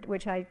word,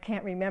 which I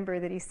can't remember,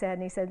 that he said,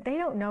 and he said, they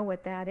don't know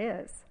what that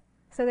is.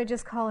 So they're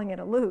just calling it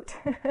a lute.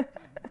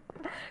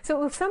 So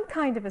it was some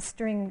kind of a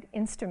stringed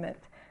instrument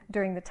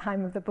during the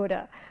time of the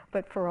Buddha,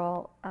 but for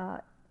all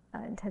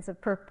intensive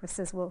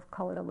purposes, we'll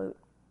call it a lute.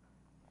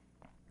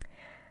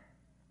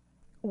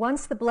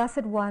 Once the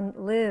Blessed One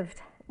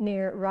lived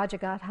near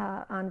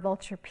Rajagaha on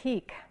Vulture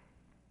Peak.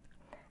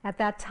 At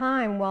that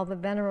time, while the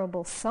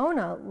Venerable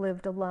Sona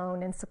lived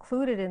alone and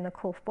secluded in the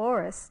cool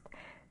forest,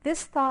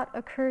 this thought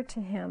occurred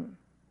to him,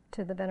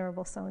 to the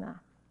Venerable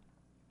Sona.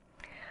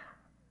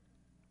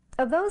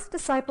 Of those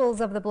disciples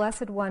of the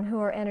Blessed One who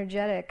are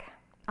energetic,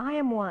 I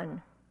am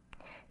one,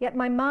 yet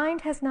my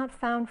mind has not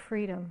found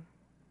freedom.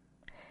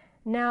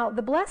 Now,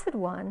 the Blessed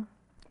One,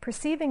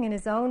 perceiving in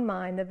his own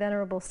mind the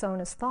Venerable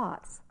Sona's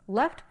thoughts,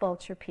 left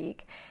Vulture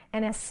Peak,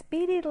 and as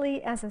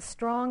speedily as a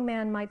strong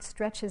man might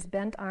stretch his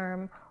bent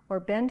arm or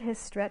bend his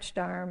stretched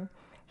arm,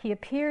 he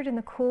appeared in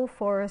the cool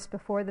forest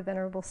before the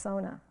Venerable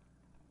Sona.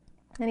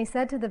 And he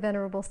said to the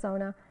Venerable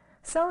Sona,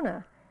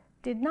 Sona,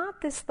 did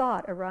not this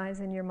thought arise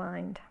in your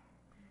mind?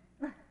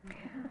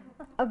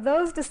 Of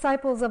those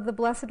disciples of the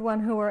Blessed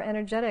One who are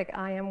energetic,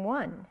 I am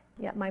one,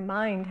 yet my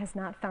mind has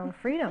not found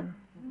freedom.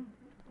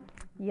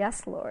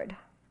 Yes, Lord.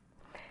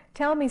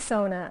 Tell me,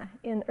 Sona,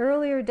 in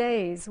earlier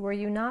days, were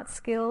you not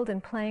skilled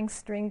in playing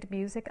stringed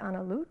music on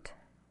a lute?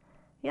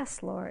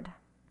 Yes, Lord.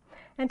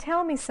 And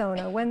tell me,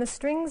 Sona, when the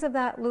strings of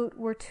that lute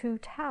were too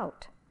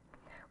taut,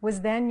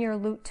 was then your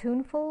lute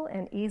tuneful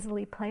and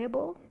easily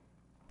playable?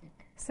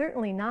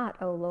 Certainly not,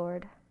 O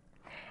Lord.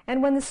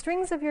 And when the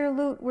strings of your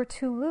lute were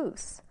too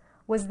loose,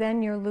 was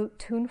then your lute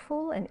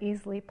tuneful and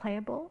easily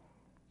playable?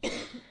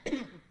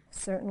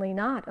 Certainly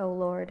not, O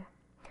Lord.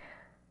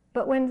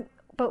 But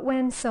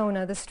when,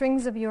 Sona, the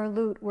strings of your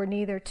lute were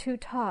neither too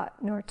taut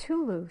nor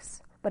too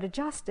loose, but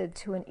adjusted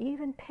to an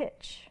even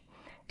pitch,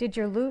 did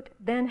your lute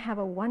then have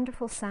a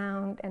wonderful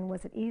sound, and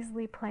was it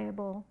easily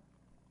playable?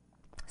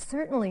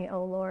 Certainly,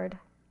 O Lord.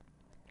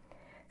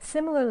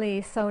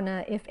 Similarly,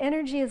 Sona, if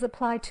energy is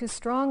applied too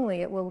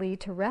strongly, it will lead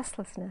to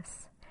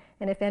restlessness,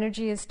 and if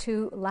energy is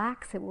too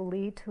lax, it will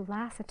lead to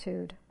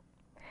lassitude.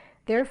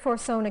 Therefore,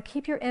 Sona,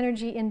 keep your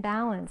energy in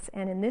balance,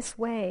 and in this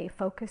way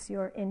focus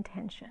your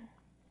intention.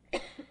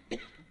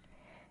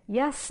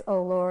 Yes,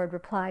 O Lord,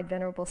 replied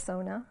Venerable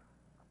Sona.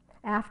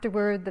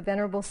 Afterward, the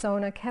Venerable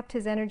Sona kept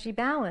his energy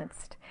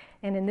balanced,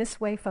 and in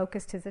this way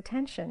focused his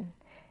attention.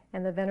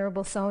 And the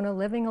Venerable Sona,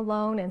 living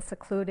alone and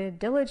secluded,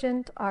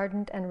 diligent,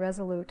 ardent, and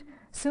resolute,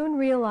 soon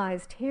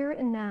realized here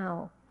and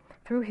now,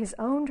 through his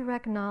own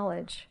direct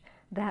knowledge,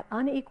 that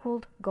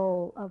unequaled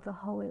goal of the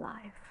holy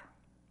life.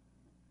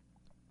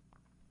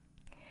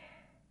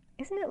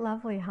 Isn't it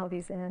lovely how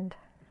these end?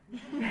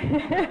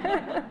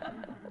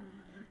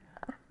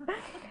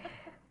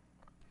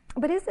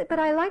 But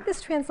I like this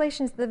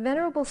translation. The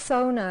Venerable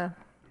Sona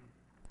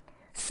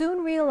soon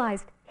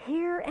realized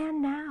here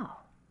and now.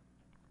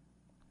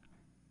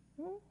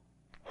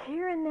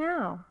 Here and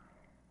now.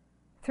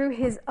 Through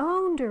his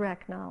own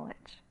direct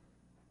knowledge.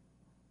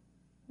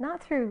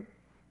 Not through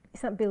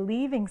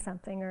believing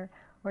something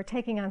or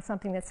taking on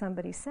something that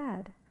somebody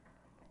said.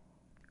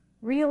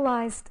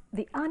 Realized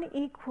the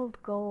unequaled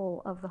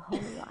goal of the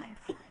holy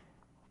life.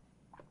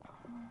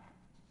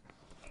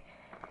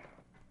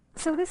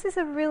 So this is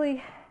a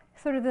really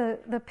sort of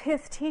the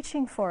pith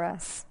teaching for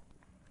us.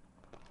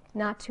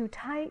 Not too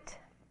tight,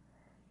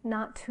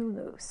 not too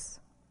loose.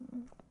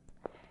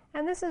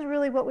 And this is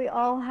really what we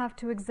all have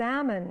to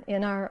examine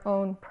in our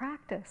own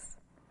practice.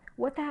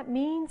 What that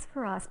means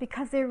for us,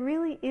 because there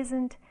really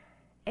isn't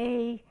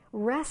a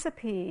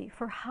recipe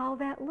for how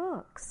that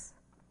looks.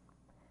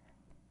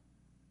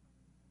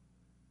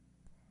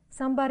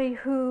 Somebody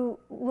who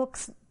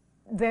looks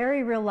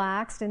very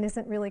relaxed and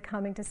isn't really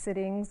coming to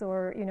sittings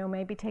or,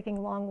 maybe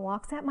taking long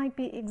walks, that might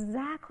be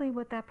exactly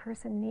what that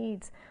person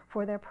needs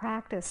for their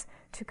practice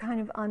to kind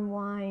of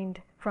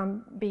unwind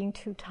from being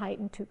too tight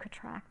and too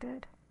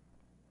contracted.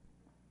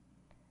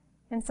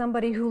 And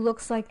somebody who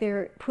looks like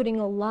they're putting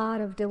a lot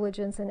of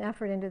diligence and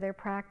effort into their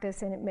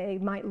practice and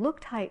it might look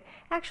tight,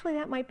 actually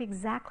that might be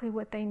exactly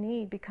what they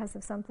need because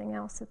of something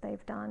else that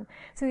they've done.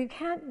 So you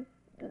can't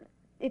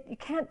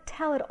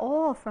tell it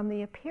all from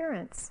the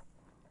appearance,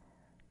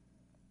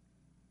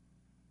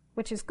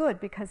 which is good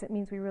because it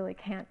means we really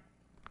can't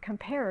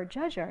compare or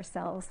judge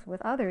ourselves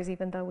with others,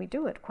 even though we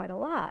do it quite a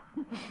lot.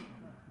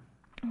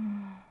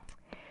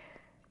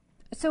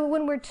 So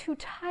when we're too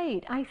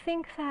tight, I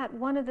think that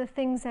one of the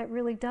things that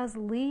really does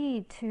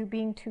lead to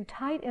being too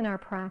tight in our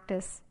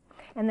practice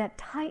and that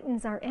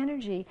tightens our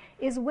energy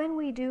is when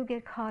we do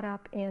get caught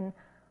up in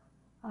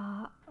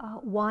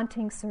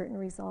wanting certain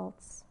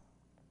results.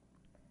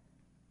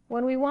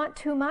 When we want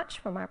too much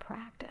from our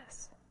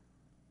practice.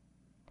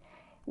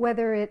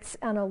 Whether it's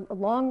on a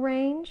long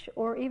range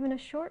or even a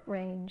short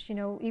range,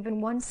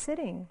 even one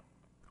sitting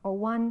or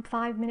 1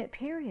 5-minute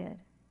period.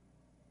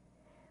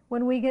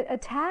 When we get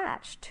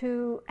attached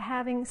to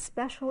having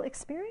special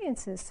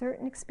experiences,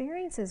 certain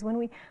experiences, when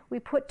we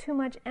put too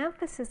much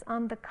emphasis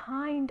on the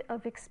kind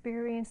of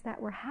experience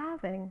that we're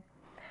having,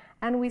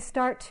 and we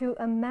start to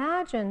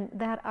imagine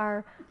that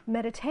our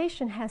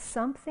meditation has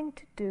something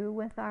to do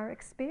with our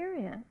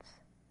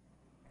experience,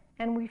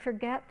 and we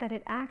forget that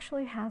it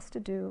actually has to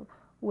do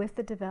with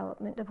the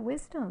development of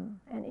wisdom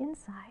and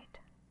insight.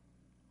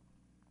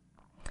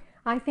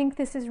 I think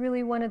this is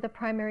really one of the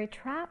primary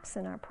traps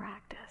in our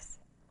practice,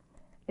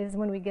 is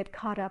when we get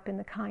caught up in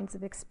the kinds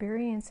of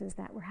experiences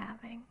that we're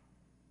having.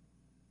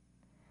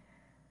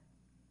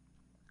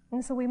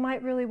 And so we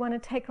might really want to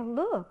take a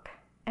look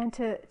and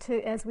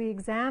to as we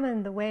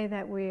examine the way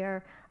that we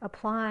are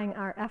applying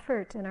our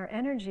effort and our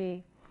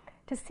energy,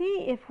 to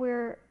see if we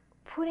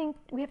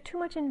have too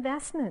much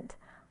investment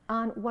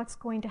on what's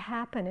going to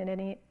happen at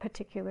any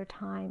particular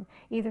time,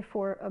 either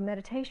for a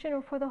meditation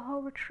or for the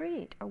whole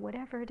retreat or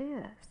whatever it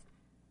is.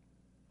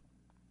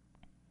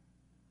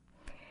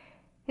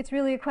 It's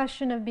really a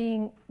question of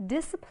being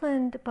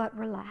disciplined but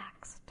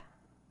relaxed.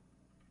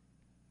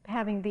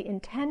 Having the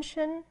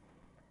intention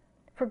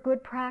for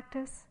good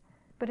practice,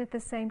 but at the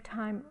same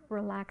time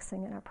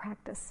relaxing in our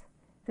practice.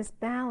 This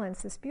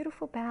balance, this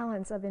beautiful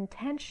balance of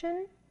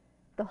intention,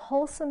 the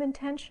wholesome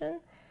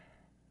intention,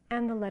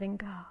 and the letting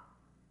go.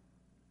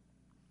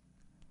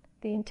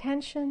 The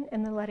intention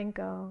and the letting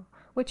go,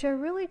 which are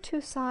really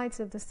two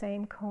sides of the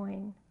same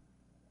coin.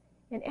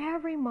 In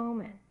every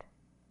moment,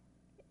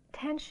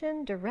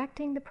 tension,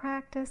 directing the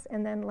practice,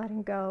 and then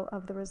letting go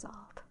of the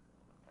result.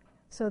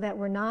 So that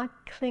we're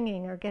not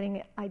clinging or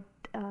getting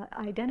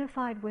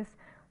identified with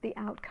the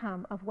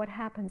outcome of what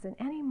happens in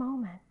any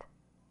moment.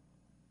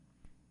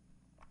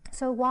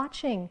 So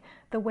watching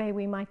the way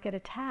we might get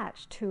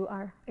attached to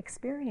our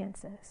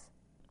experiences.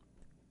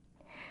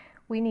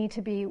 We need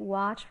to be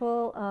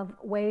watchful of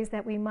ways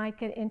that we might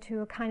get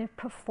into a kind of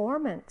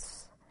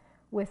performance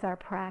with our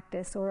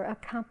practice or a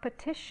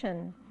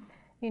competition,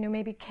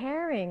 maybe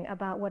caring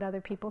about what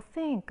other people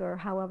think or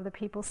how other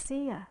people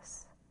see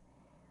us.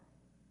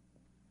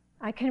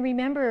 I can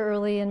remember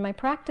early in my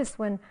practice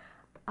when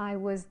I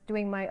was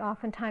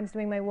oftentimes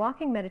doing my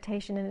walking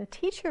meditation and a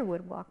teacher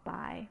would walk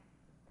by.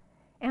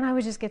 And I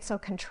would just get so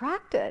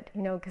contracted,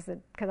 because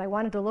I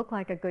wanted to look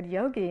like a good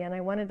yogi and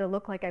I wanted to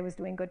look like I was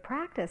doing good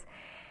practice.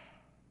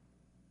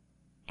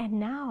 And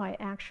now I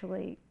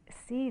actually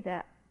see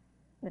that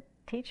the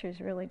teachers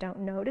really don't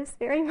notice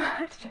very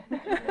much.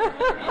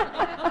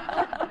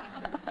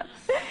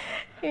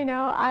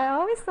 I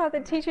always thought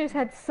that teachers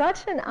had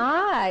such an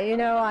eye,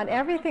 on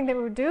everything they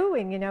were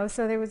doing,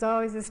 so there was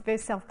always this big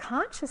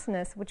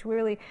self-consciousness which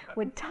really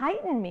would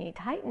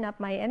tighten up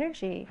my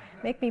energy,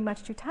 make me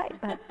much too tight,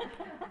 but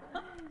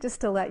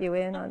just to let you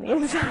in on the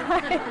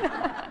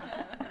inside.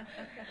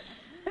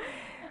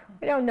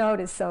 We don't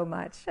notice so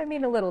much. I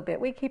mean, a little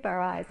bit. We keep our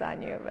eyes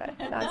on you, but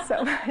not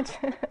so much.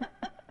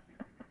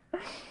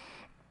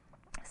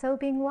 So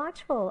being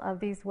watchful of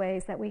these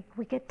ways that we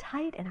get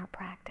tight in our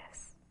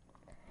practice.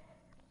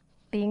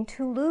 being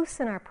too loose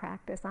in our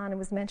practice. Anna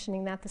was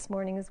mentioning that this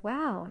morning as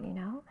well,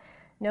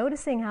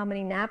 noticing how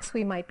many naps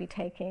we might be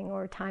taking,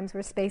 or times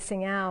we're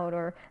spacing out,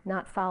 or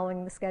not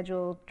following the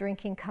schedule,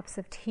 drinking cups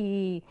of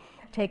tea,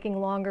 taking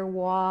longer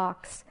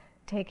walks,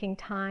 taking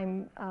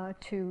time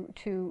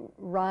to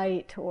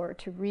write or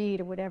to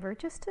read or whatever,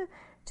 just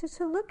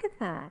to look at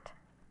that.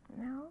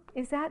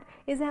 Is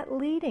that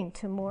leading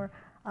to more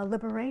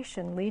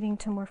liberation, leading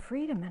to more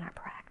freedom in our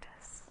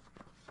practice?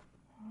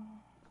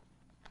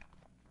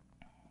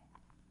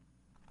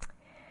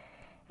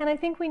 And I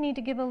think we need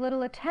to give a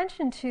little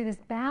attention to this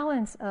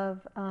balance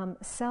of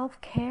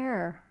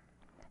self-care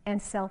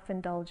and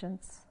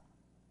self-indulgence.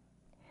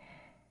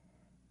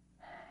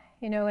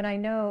 And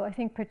I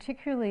think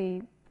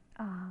particularly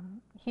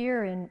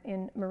here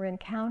in Marin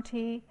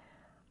County,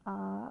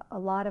 a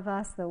lot of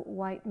us, the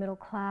white middle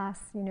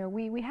class,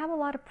 we have a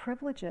lot of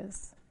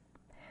privileges.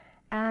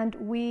 And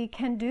we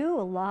can do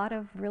a lot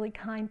of really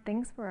kind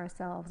things for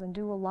ourselves and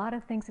do a lot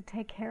of things to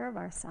take care of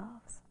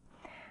ourselves.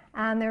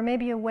 And there may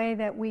be a way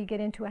that we get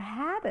into a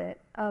habit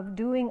of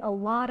doing a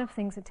lot of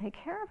things to take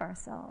care of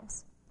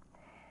ourselves.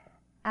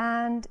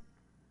 And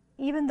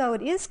even though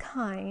it is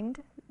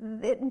kind,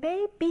 it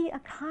may be a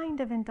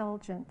kind of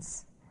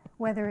indulgence,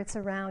 whether it's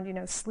around,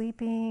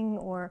 sleeping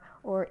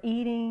or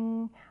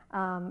eating,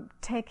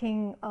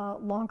 taking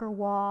longer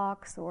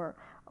walks or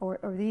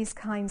these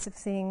kinds of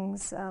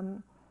things.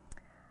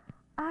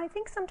 I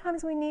think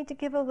sometimes we need to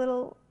give a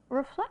little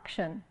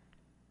reflection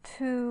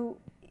to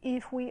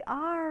if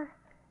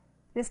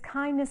this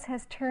kindness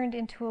has turned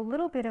into a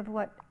little bit of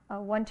what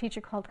one teacher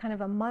called kind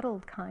of a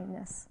muddled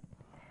kindness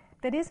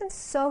that isn't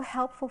so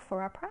helpful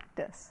for our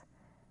practice.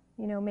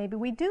 Maybe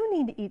we do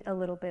need to eat a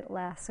little bit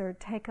less or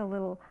take a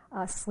little,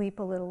 sleep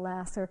a little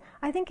less. Or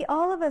I think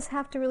all of us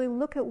have to really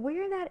look at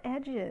where that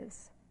edge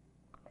is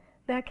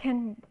that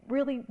can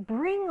really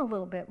bring a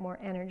little bit more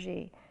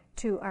energy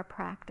to our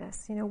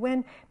practice.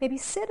 When maybe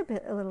sit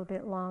a little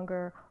bit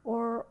longer,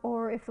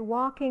 or if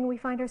we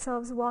find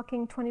ourselves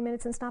walking 20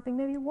 minutes and stopping,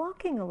 maybe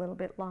walking a little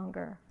bit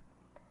longer.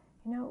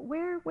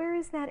 Where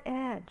is that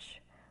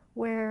edge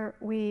where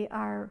we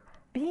are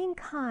being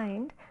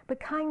kind, but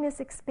kindness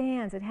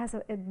expands. It has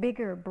a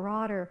bigger,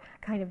 broader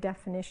kind of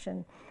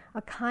definition.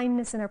 A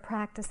kindness in our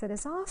practice that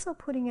is also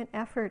putting an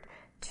effort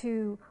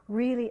to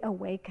really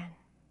awaken,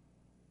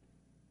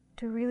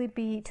 to really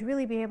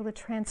be able to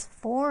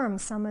transform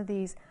some of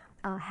these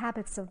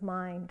habits of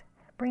mind,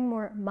 bring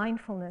more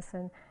mindfulness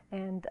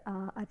and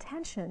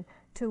attention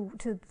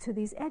to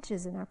these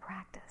edges in our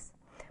practice.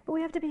 But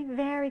we have to be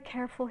very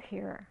careful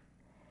here,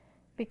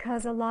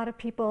 because a lot of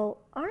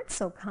people aren't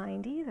so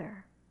kind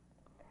either.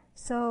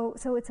 So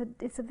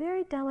it's a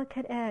very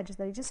delicate edge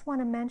that I just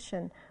want to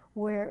mention,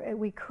 where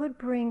we could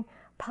bring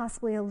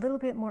possibly a little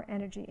bit more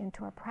energy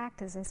into our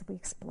practice as we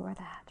explore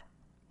that.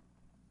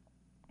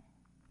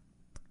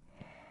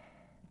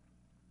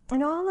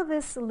 And all of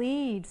this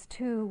leads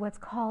to what's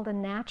called a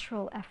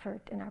natural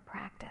effort in our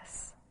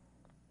practice.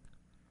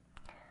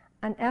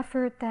 An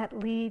effort that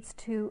leads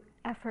to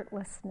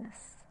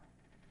effortlessness,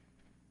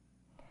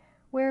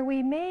 where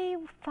we may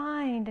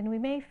find and we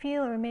may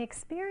feel or we may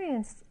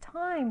experience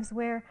times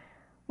where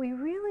we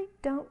really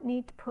don't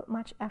need to put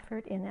much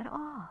effort in at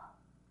all.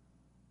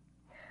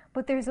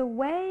 But there's a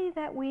way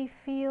that we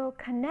feel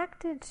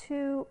connected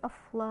to a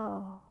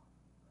flow,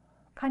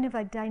 kind of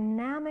a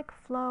dynamic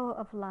flow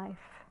of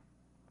life.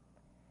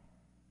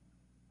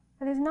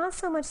 And there's not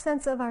so much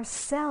sense of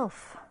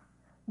ourself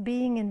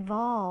being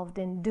involved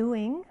in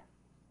doing,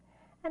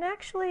 and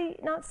actually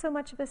not so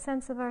much of a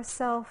sense of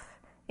ourself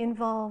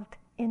involved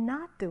in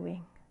not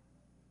doing.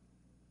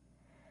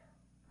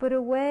 But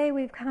a way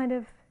we've kind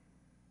of,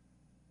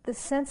 the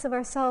sense of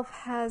ourself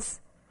has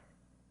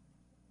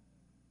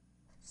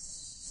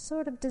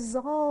sort of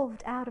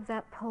dissolved out of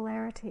that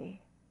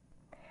polarity.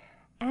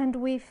 And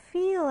we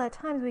feel, at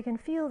times we can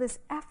feel this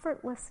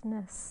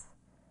effortlessness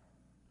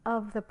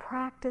of the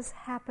practice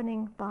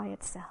happening by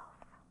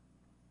itself.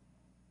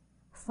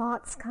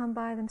 Thoughts come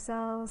by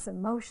themselves,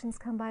 emotions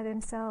come by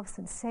themselves,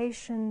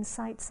 sensations,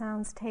 sight,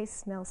 sounds, taste,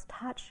 smells,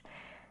 touch,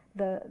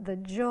 the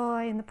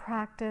joy in the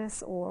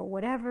practice, or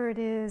whatever it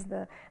is,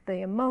 the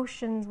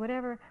emotions,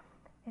 whatever,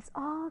 it's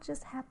all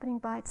just happening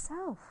by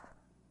itself.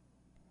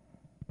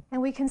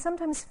 And we can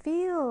sometimes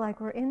feel like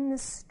we're in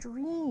this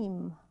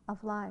stream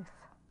of life.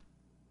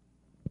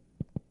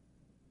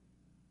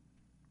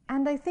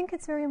 And I think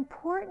it's very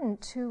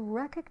important to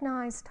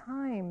recognize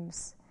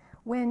times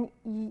when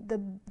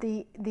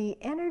the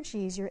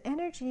energies, your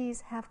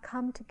energies have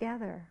come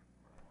together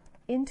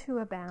into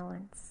a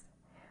balance,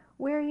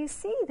 where you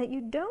see that you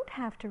don't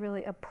have to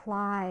really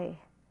apply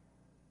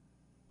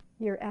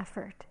your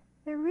effort.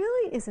 There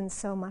really isn't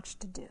so much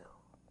to do.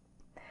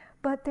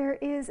 But there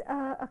is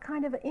a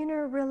kind of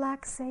inner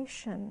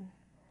relaxation,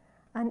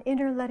 an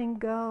inner letting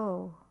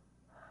go,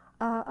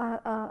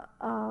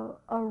 a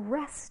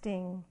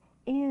resting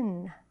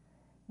in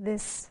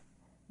this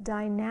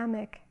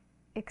dynamic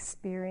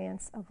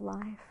experience of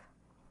life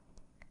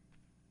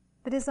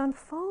that is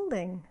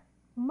unfolding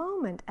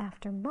moment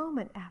after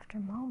moment after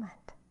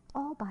moment,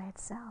 all by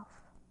itself.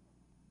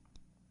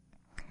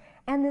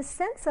 And this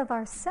sense of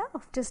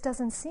ourself just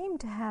doesn't seem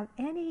to have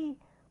any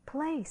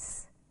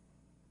place.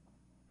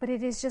 But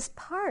it is just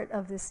part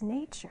of this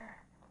nature.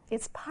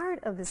 It's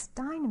part of this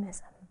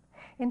dynamism.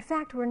 In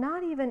fact, we're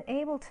not even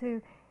able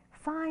to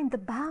find the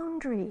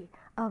boundary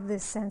of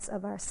this sense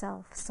of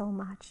ourself so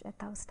much at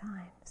those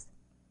times.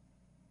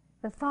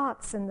 The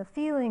thoughts and the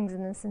feelings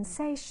and the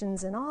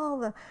sensations and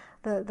all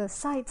the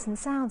sights and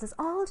sounds, it's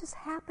all just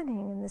happening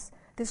in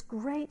this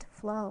great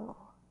flow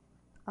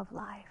of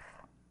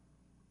life.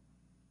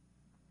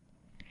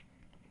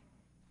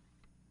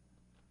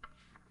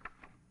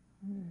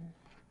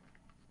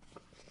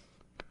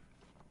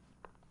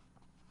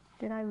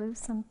 Did I lose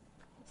some?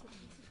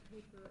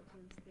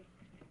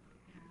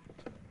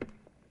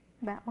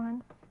 That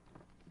one?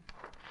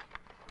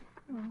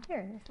 Oh, here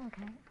it is,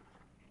 okay.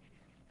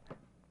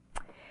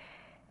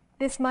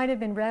 This might have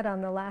been read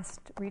on the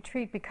last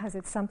retreat because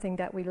it's something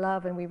that we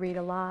love and we read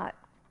a lot.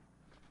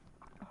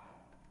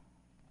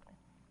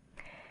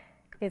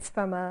 It's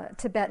from a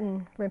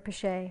Tibetan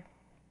Rinpoche,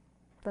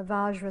 the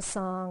Vajra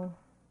song.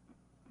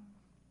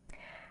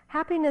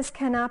 Happiness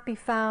cannot be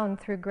found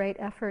through great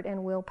effort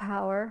and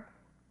willpower,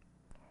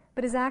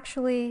 but is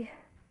actually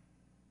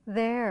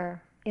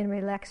there in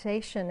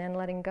relaxation and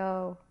letting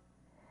go.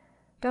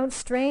 Don't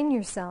strain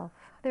yourself.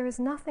 There is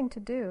nothing to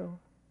do.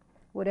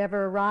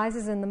 Whatever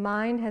arises in the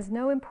mind has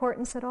no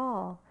importance at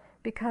all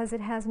because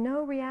it has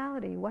no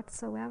reality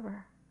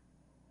whatsoever.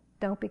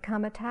 Don't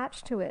become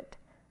attached to it.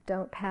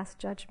 Don't pass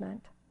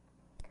judgment.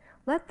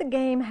 Let the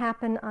game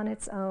happen on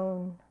its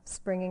own,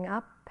 springing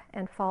up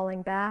and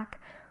falling back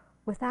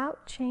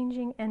without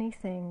changing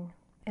anything,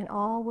 and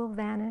all will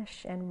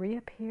vanish and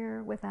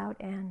reappear without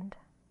end.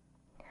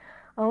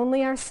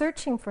 Only our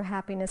searching for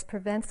happiness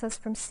prevents us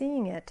from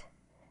seeing it.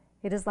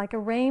 It is like a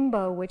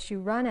rainbow which you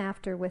run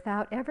after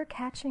without ever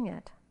catching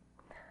it.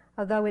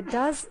 Although it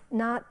does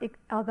not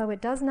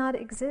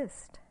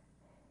exist,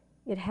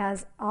 it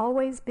has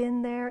always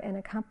been there and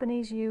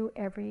accompanies you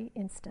every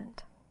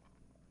instant.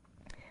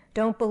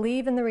 Don't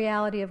believe in the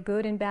reality of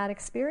good and bad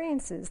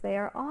experiences. They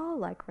are all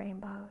like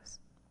rainbows.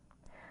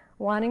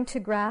 Wanting to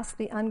grasp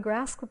the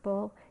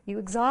ungraspable, you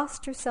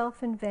exhaust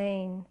yourself in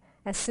vain.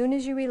 As soon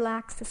as you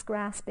relax this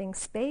grasping,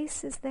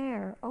 space is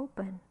there,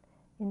 open,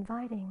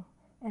 inviting,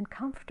 and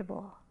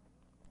comfortable.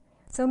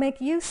 So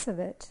make use of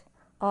it.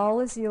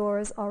 All is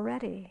yours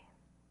already.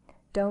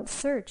 Don't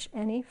search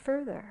any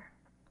further.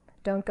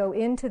 Don't go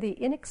into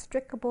the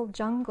inextricable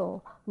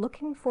jungle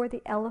looking for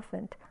the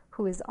elephant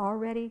who is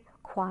already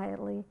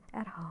quietly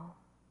at home.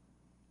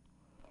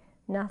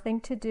 Nothing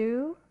to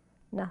do,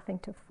 nothing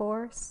to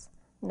force,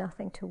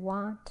 nothing to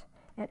want,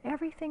 and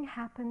everything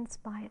happens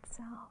by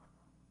itself.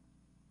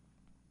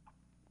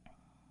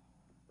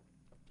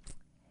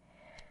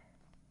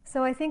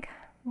 So I think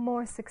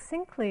more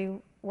succinctly,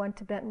 one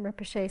Tibetan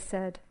Rinpoche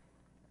said,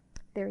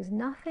 there is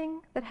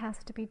nothing that has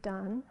to be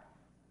done,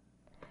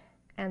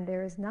 and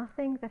there is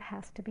nothing that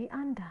has to be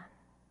undone.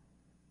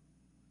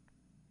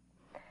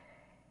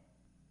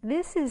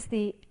 This is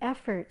the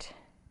effort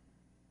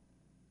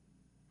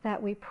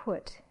that we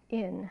put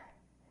in,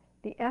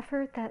 the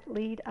effort that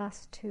lead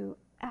us to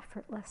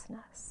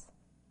effortlessness.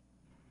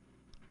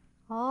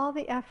 All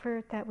the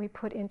effort that we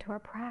put into our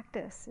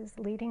practice is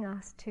leading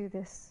us to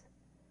this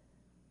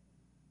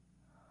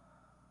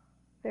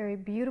very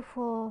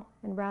beautiful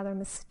and rather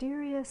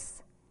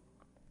mysterious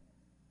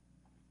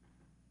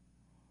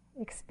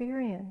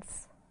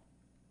experience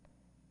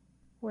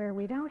where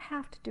we don't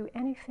have to do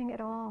anything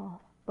at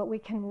all, but we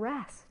can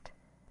rest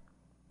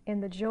in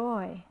the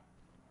joy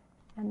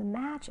and the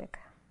magic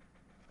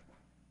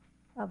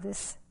of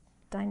this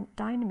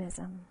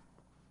dynamism.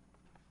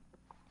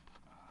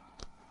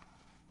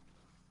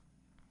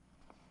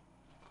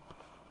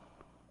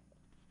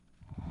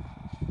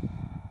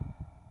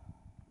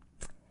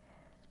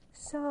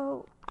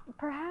 So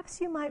perhaps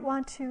you might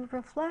want to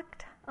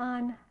reflect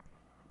on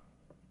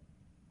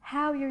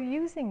how you're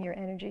using your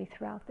energy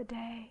throughout the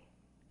day.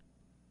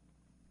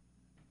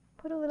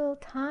 Put a little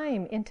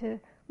time into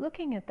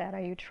looking at that.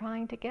 Are you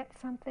trying to get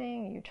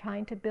something? Are you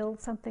trying to build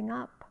something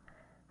up?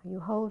 Are you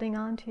holding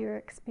on to your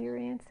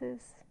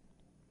experiences?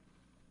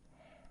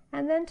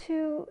 And then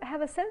to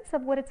have a sense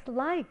of what it's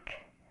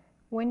like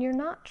when you're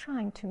not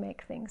trying to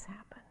make things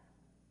happen.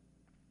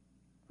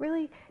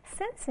 Really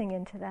sensing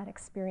into that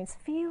experience,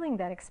 feeling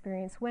that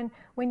experience when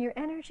your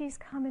energies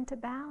come into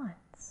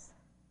balance,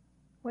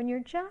 when you're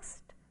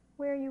just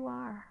where you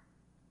are,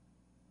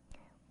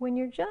 when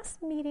you're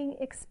just meeting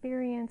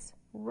experience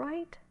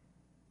right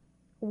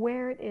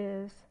where it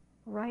is,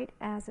 right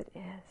as it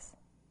is.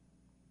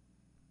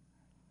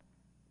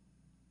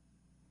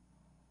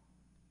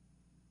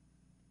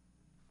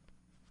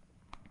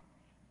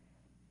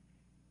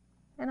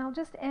 And I'll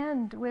just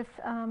end with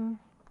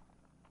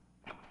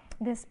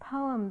this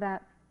poem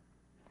that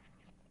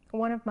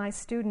one of my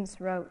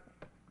students wrote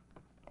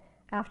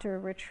after a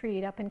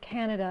retreat up in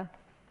Canada.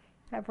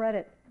 I've read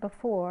it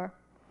before,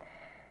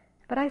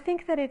 but I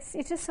think that it's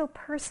just so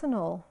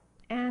personal,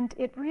 and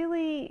it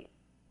really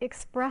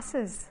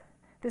expresses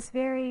this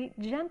very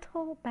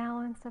gentle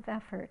balance of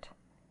effort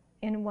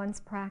in one's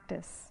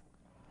practice.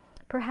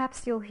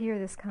 Perhaps you'll hear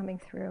this coming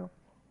through.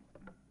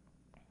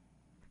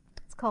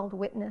 It's called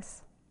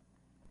witness.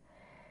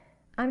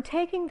 I'm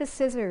taking the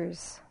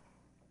scissors,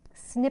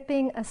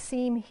 snipping a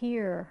seam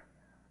here,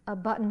 a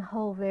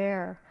buttonhole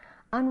there,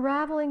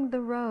 unraveling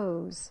the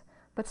rows,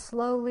 but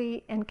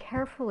slowly and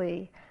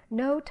carefully,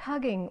 no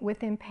tugging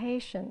with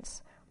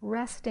impatience,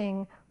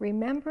 resting,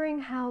 remembering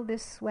how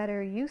this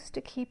sweater used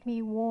to keep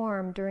me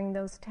warm during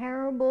those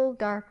terrible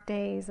dark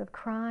days of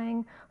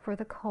crying for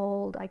the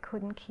cold I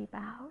couldn't keep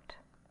out.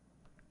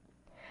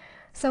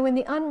 So in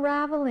the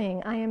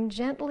unraveling, I am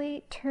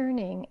gently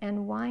turning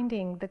and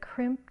winding the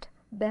crimped,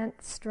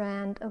 bent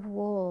strand of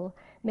wool,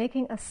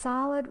 making a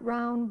solid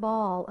round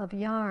ball of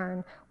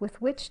yarn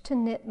with which to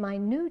knit my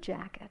new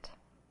jacket.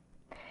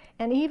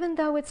 And even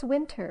though it's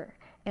winter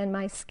and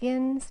my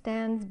skin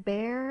stands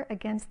bare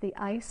against the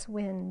ice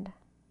wind,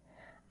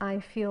 I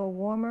feel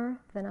warmer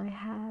than I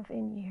have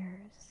in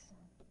years.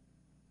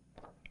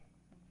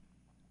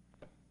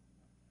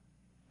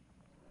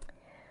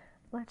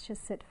 Let's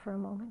just sit for a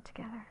moment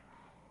together.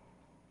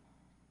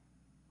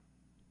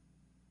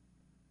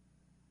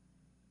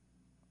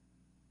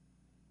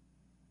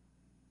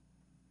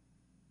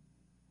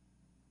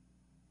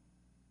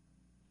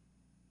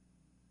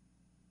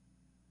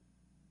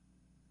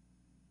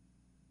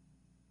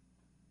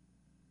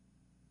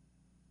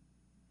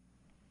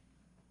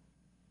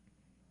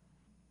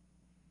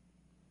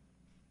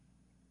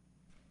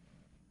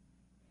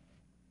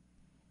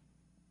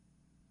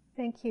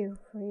 Thank you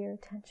for your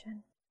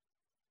attention.